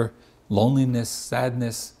 anger, loneliness,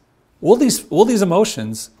 sadness? All these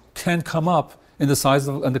emotions can come up in the size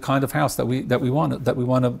of, and the kind of house that we want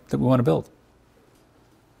to build.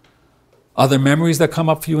 Are there memories that come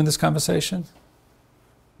up for you in this conversation?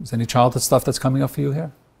 Is there any childhood stuff that's coming up for you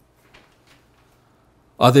here?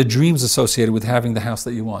 Are there dreams associated with having the house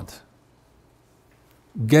that you want?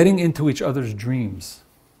 Getting into each other's dreams.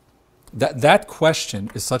 That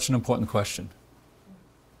question is such an important question.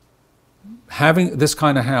 Having this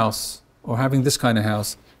kind of house or having this kind of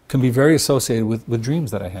house can be very associated with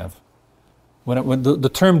dreams that I have. When the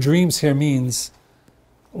term dreams here means,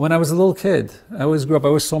 when I was a little kid, I always grew up, I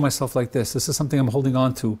always saw myself like this. This is something I'm holding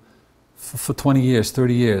on to for 20 years,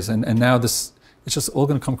 30 years, and now it's just all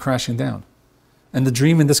going to come crashing down. And the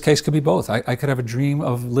dream in this case could be both. I could have a dream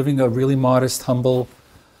of living a really modest, humble,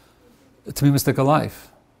 optimistic life.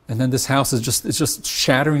 And then this house is just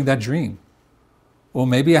shattering that dream. Or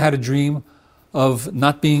maybe I had a dream of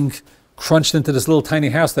not being crunched into this little tiny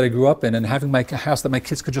house that I grew up in and having a house that my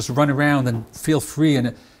kids could just run around and feel free.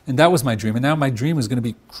 And that was my dream. And now my dream is going to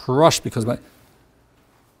be crushed because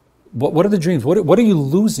what are the dreams? What are you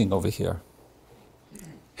losing over here?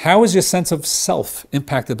 How is your sense of self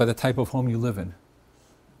impacted by the type of home you live in?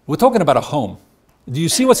 We're talking about a home. Do you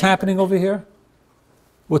see what's happening over here?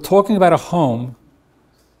 We're talking about a home,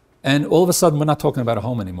 and all of a sudden we're not talking about a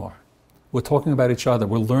home anymore. We're talking about each other.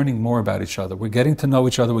 We're learning more about each other. We're getting to know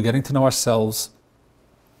each other. We're getting to know ourselves.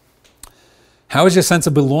 How is your sense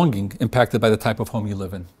of belonging impacted by the type of home you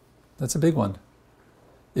live in? That's a big one.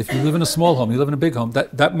 If you live in a small home, you live in a big home,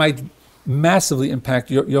 that might massively impact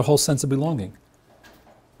your whole sense of belonging.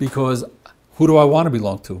 Because who do I want to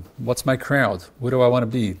belong to? What's my crowd? Where do I want to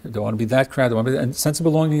be? Do I want to be that crowd? Do I want to be, and sense of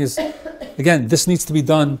belonging is, again, this needs to be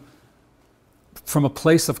done from a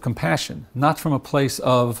place of compassion, not from a place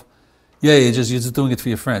of, you're just doing it for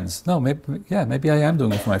your friends. No, maybe I am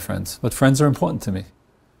doing it for my friends, but friends are important to me.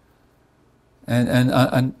 And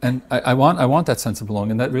I want that sense of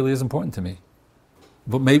belonging, and that really is important to me.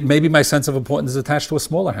 But maybe my sense of importance is attached to a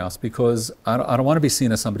smaller house because I don't want to be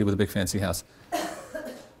seen as somebody with a big fancy house.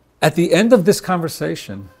 At the end of this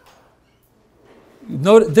conversation,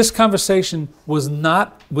 this conversation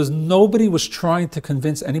nobody was trying to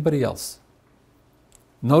convince anybody else.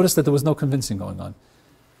 Notice that there was no convincing going on.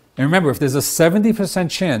 And remember, if there's a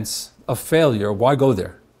 70% chance of failure, why go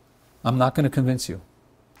there? I'm not going to convince you.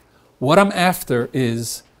 What I'm after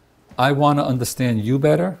is, I want to understand you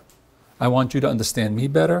better. I want you to understand me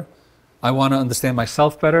better. I want to understand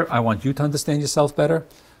myself better. I want you to understand yourself better.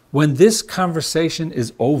 When this conversation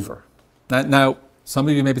is over, now some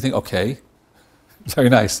of you may be thinking, okay, very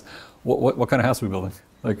nice. What kind of house are we building?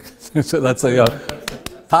 Like, so that's a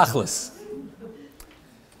tachlis.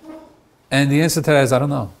 And the answer to that is, I don't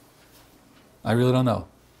know. I really don't know.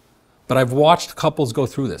 But I've watched couples go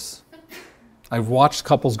through this. I've watched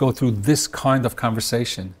couples go through this kind of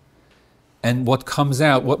conversation. And what comes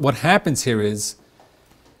out, what happens here is,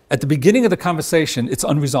 at the beginning of the conversation, it's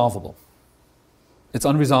unresolvable. It's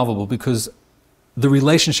unresolvable because the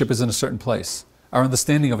relationship is in a certain place. Our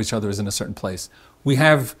understanding of each other is in a certain place. We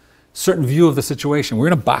have a certain view of the situation. We're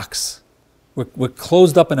in a box. We're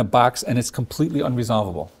closed up in a box and it's completely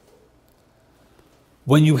unresolvable.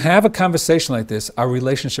 When you have a conversation like this, our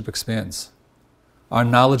relationship expands. Our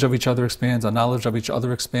knowledge of each other expands. Our knowledge of each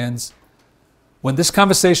other expands. When this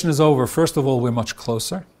conversation is over, first of all, we're much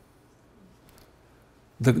closer.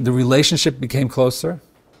 The relationship became closer.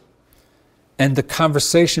 And the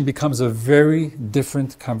conversation becomes a very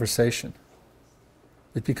different conversation.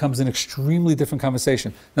 It becomes an extremely different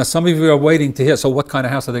conversation. Now, some of you are waiting to hear, so what kind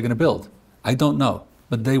of house are they going to build? I don't know,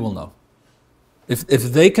 but they will know. If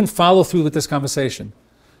they can follow through with this conversation,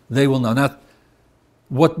 they will know. Now,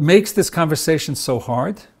 what makes this conversation so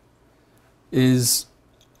hard is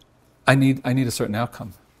I need a certain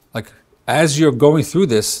outcome. Like, as you're going through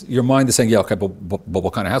this, your mind is saying, yeah, okay, but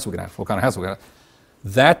what kind of house are we going to have? What kind of house are we going to have?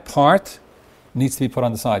 That part needs to be put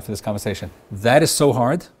on the side for this conversation. That is so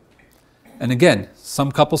hard. And again,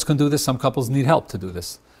 some couples can do this, some couples need help to do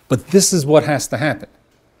this. But this is what has to happen.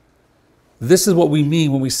 This is what we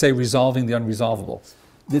mean when we say resolving the unresolvable.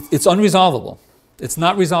 It's unresolvable. It's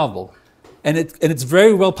not resolvable. And it's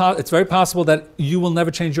very possible that you will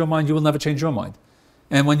never change your mind, you will never change your mind.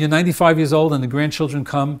 And when you're 95 years old and the grandchildren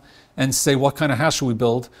come and say, what kind of house should we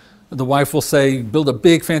build? The wife will say, build a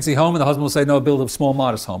big fancy home, and the husband will say, no, build a small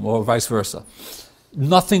modest home, or vice versa.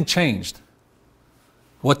 Nothing changed.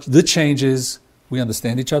 What did change is we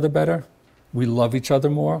understand each other better, we love each other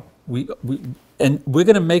more, and we're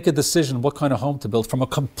going to make a decision what kind of home to build from a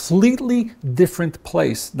completely different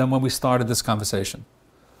place than when we started this conversation.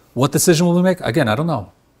 What decision will we make? Again, I don't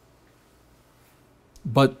know.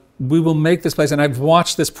 But we will make this place, and I've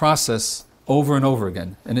watched this process over and over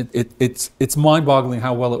again, and it's mind-boggling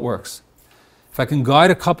how well it works. If I can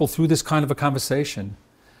guide a couple through this kind of a conversation,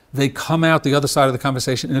 they come out the other side of the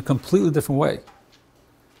conversation in a completely different way.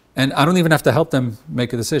 And I don't even have to help them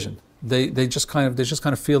make a decision. They just kind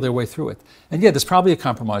of feel their way through it. And yeah, there's probably a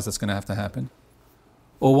compromise that's going to have to happen.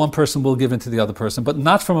 Or one person will give in to the other person, but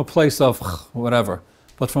not from a place of whatever,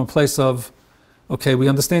 but from a place of, okay, we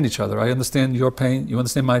understand each other. I understand your pain, you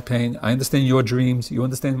understand my pain, I understand your dreams, you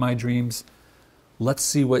understand my dreams. Let's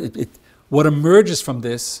see what emerges from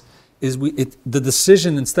this is the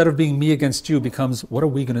decision, instead of being me against you, becomes, what are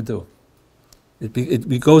we going to do?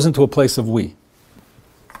 It goes into a place of we.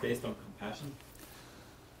 Based on compassion?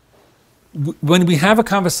 When we have a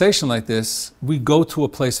conversation like this, we go to a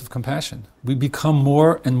place of compassion. We become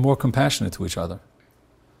more and more compassionate to each other.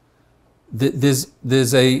 There's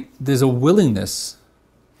a willingness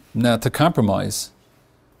now to compromise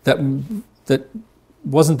that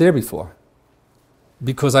wasn't there before.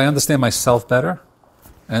 Because I understand myself better,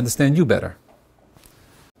 I understand you better.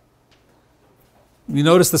 You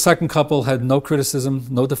notice the second couple had no criticism,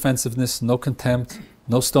 no defensiveness, no contempt,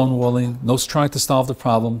 no stonewalling, no trying to solve the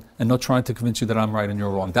problem, and no trying to convince you that I'm right and you're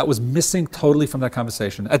wrong. That was missing totally from that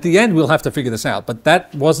conversation. At the end, we'll have to figure this out, but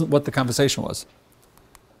that wasn't what the conversation was.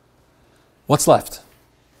 What's left?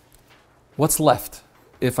 What's left?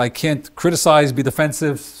 If I can't criticize, be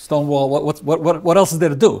defensive, stonewall, what else is there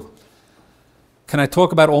to do? Can I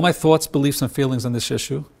talk about all my thoughts, beliefs, and feelings on this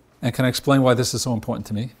issue? And can I explain why this is so important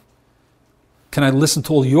to me? Can I listen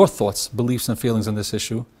to all your thoughts, beliefs, and feelings on this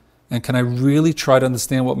issue? And can I really try to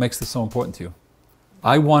understand what makes this so important to you?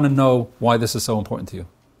 I want to know why this is so important to you.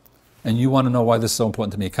 And you want to know why this is so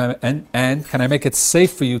important to me. And can I make it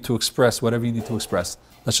safe for you to express whatever you need to express?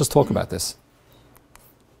 Let's just talk about this.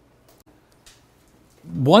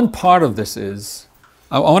 One part of this is,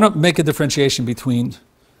 I want to make a differentiation between,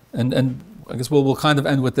 and I guess we'll kind of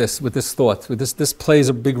end with this thought. This plays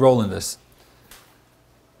a big role in this.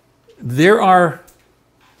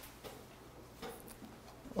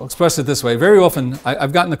 I'll express it this way. Very often,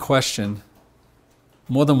 I've gotten the question,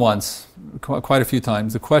 more than once, quite a few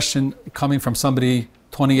times, the question coming from somebody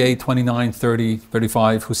 28, 29, 30,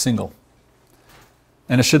 35, who's single.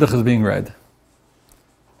 And a shidduch is being read.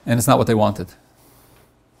 And it's not what they wanted.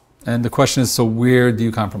 And the question is, so where do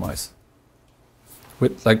you compromise?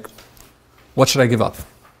 What should I give up?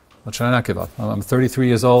 What should I not give up? I'm 33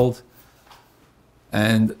 years old,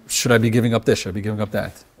 and should I be giving up this? Should I be giving up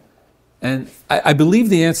that? And I believe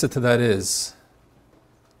the answer to that is,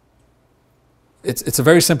 it's a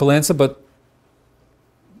very simple answer, but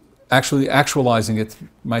actually actualizing it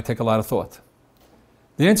might take a lot of thought.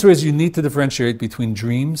 The answer is you need to differentiate between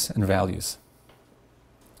dreams and values.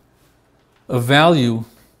 A value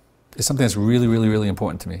is something that's really, really, really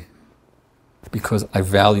important to me because I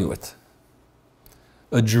value it.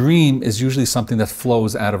 A dream is usually something that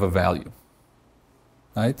flows out of a value,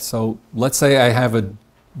 right? So let's say I have a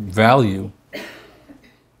value,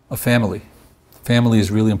 a family. Family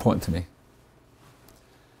is really important to me.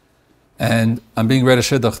 And I'm being read a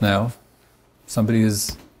shidduch now. Somebody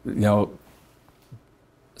who's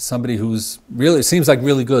really, seems like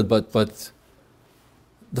really good, but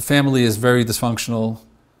the family is very dysfunctional.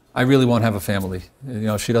 I really won't have a family. He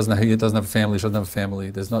doesn't have a family, she doesn't have a family.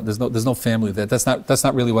 There's no family there. That's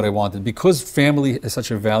not really what I wanted. Because family is such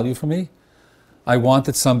a value for me, I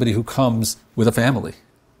wanted somebody who comes with a family.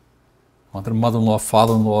 I wanted a mother-in-law,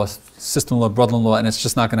 father-in-law, sister-in-law, brother-in-law, and it's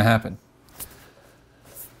just not going to happen.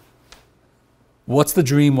 What's the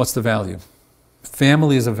dream? What's the value?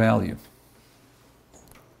 Family is a value.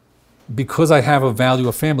 Because I have a value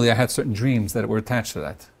of family, I had certain dreams that were attached to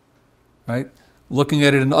that, right? Looking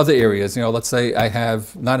at it in other areas, let's say I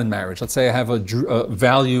have, not in marriage, let's say I have a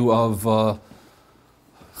value of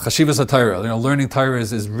chashivas HaTorah, learning Torah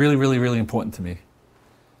is really, really, really important to me.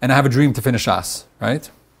 And I have a dream to finish Shas, right?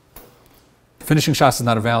 Finishing Shas is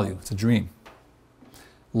not a value, it's a dream.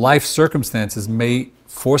 Life circumstances may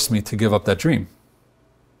force me to give up that dream.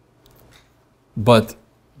 But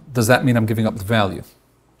does that mean I'm giving up the value?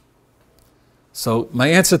 So my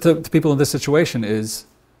answer to people in this situation is,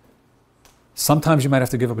 sometimes you might have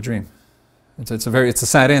to give up a dream. It's a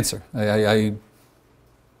sad answer.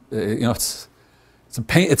 It's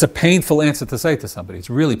a painful answer to say to somebody. It's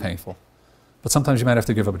really painful. But sometimes you might have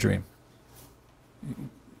to give up a dream.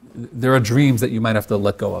 There are dreams that you might have to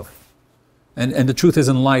let go of. And the truth is,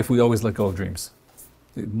 in life, we always let go of dreams.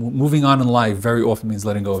 Moving on in life very often means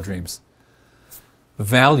letting go of dreams.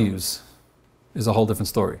 Values is a whole different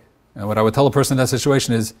story. And what I would tell a person in that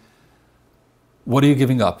situation is, what are you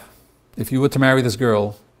giving up? If you were to marry this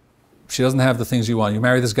girl, she doesn't have the things you want. You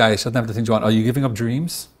marry this guy, she doesn't have the things you want. Are you giving up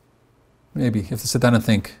dreams? Maybe. You have to sit down and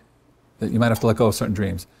think that you might have to let go of certain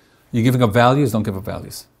dreams. You're giving up values? Don't give up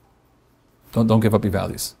values. Don't give up your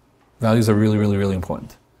values. Values are really, really, really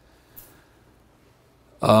important.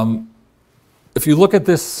 If you look at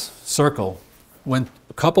this circle, when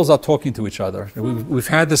couples are talking to each other, we've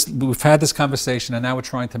had this conversation, and now we're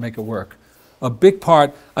trying to make it work. A big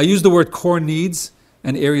part, I use the word core needs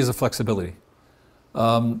and areas of flexibility.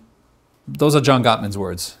 Those are John Gottman's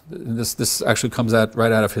words. This actually comes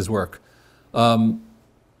right out of his work. But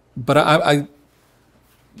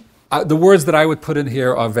the words that I would put in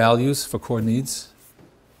here are values for core needs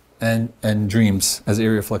and dreams as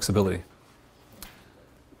area of flexibility.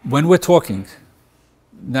 When we're talking,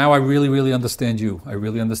 now I really, really understand you. I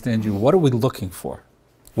really understand you. What are we looking for?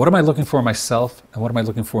 What am I looking for in myself, and what am I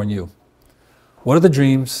looking for in you? What are the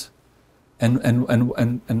dreams and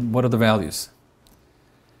what are the values?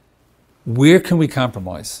 Where can we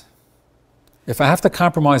compromise? If I have to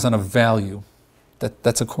compromise on a value,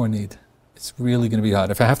 that's a core need. It's really going to be hard.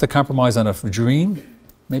 If I have to compromise on a dream,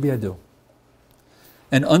 maybe I do.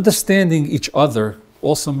 And understanding each other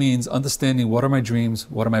also means understanding what are my dreams,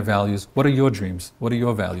 what are my values, what are your dreams, what are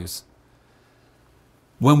your values.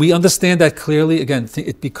 When we understand that clearly, again,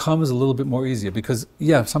 it becomes a little bit more easier because,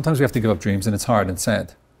 yeah, sometimes we have to give up dreams and it's hard and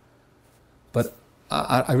sad. But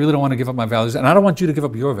I really don't want to give up my values, and I don't want you to give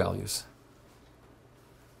up your values.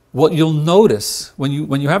 What you'll notice when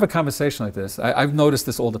you have a conversation like this, I've noticed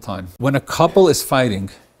this all the time. When a couple is fighting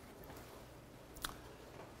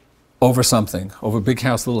over something, over big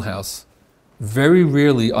house, little house, very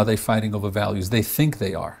rarely are they fighting over values. They think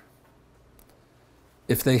they are.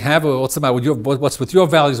 If they have what's the matter with what's with your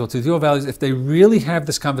values, what's with your values, if they really have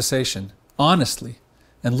this conversation honestly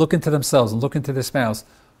and look into themselves and look into their spouse,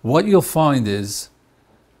 what you'll find is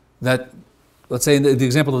that, let's say in the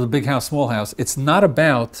example of the big house, small house, it's not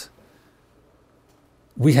about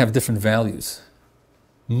we have different values.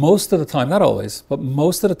 Most of the time, not always, but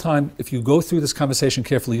most of the time, if you go through this conversation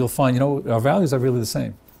carefully, you'll find, our values are really the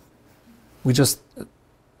same. We just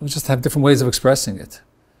have different ways of expressing it.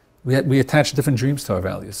 We attach different dreams to our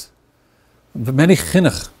values. The many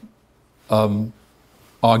chinuch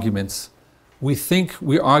arguments, we think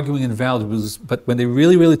we're arguing in values, but when they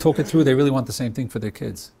really, really talk it through, they really want the same thing for their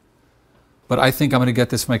kids. But I think I'm going to get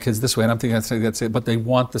this for my kids this way, and I'm thinking that's it, but they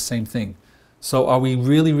want the same thing. So are we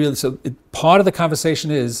really, really, part of the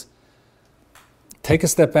conversation is take a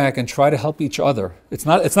step back and try to help each other. It's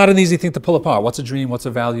not an easy thing to pull apart. What's a dream? What's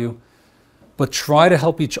a value? But try to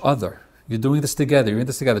help each other. You're doing this together. You're in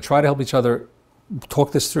this together. Try to help each other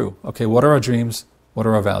talk this through. Okay, what are our dreams? What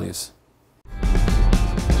are our values?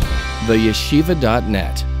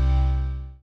 TheYeshiva.net.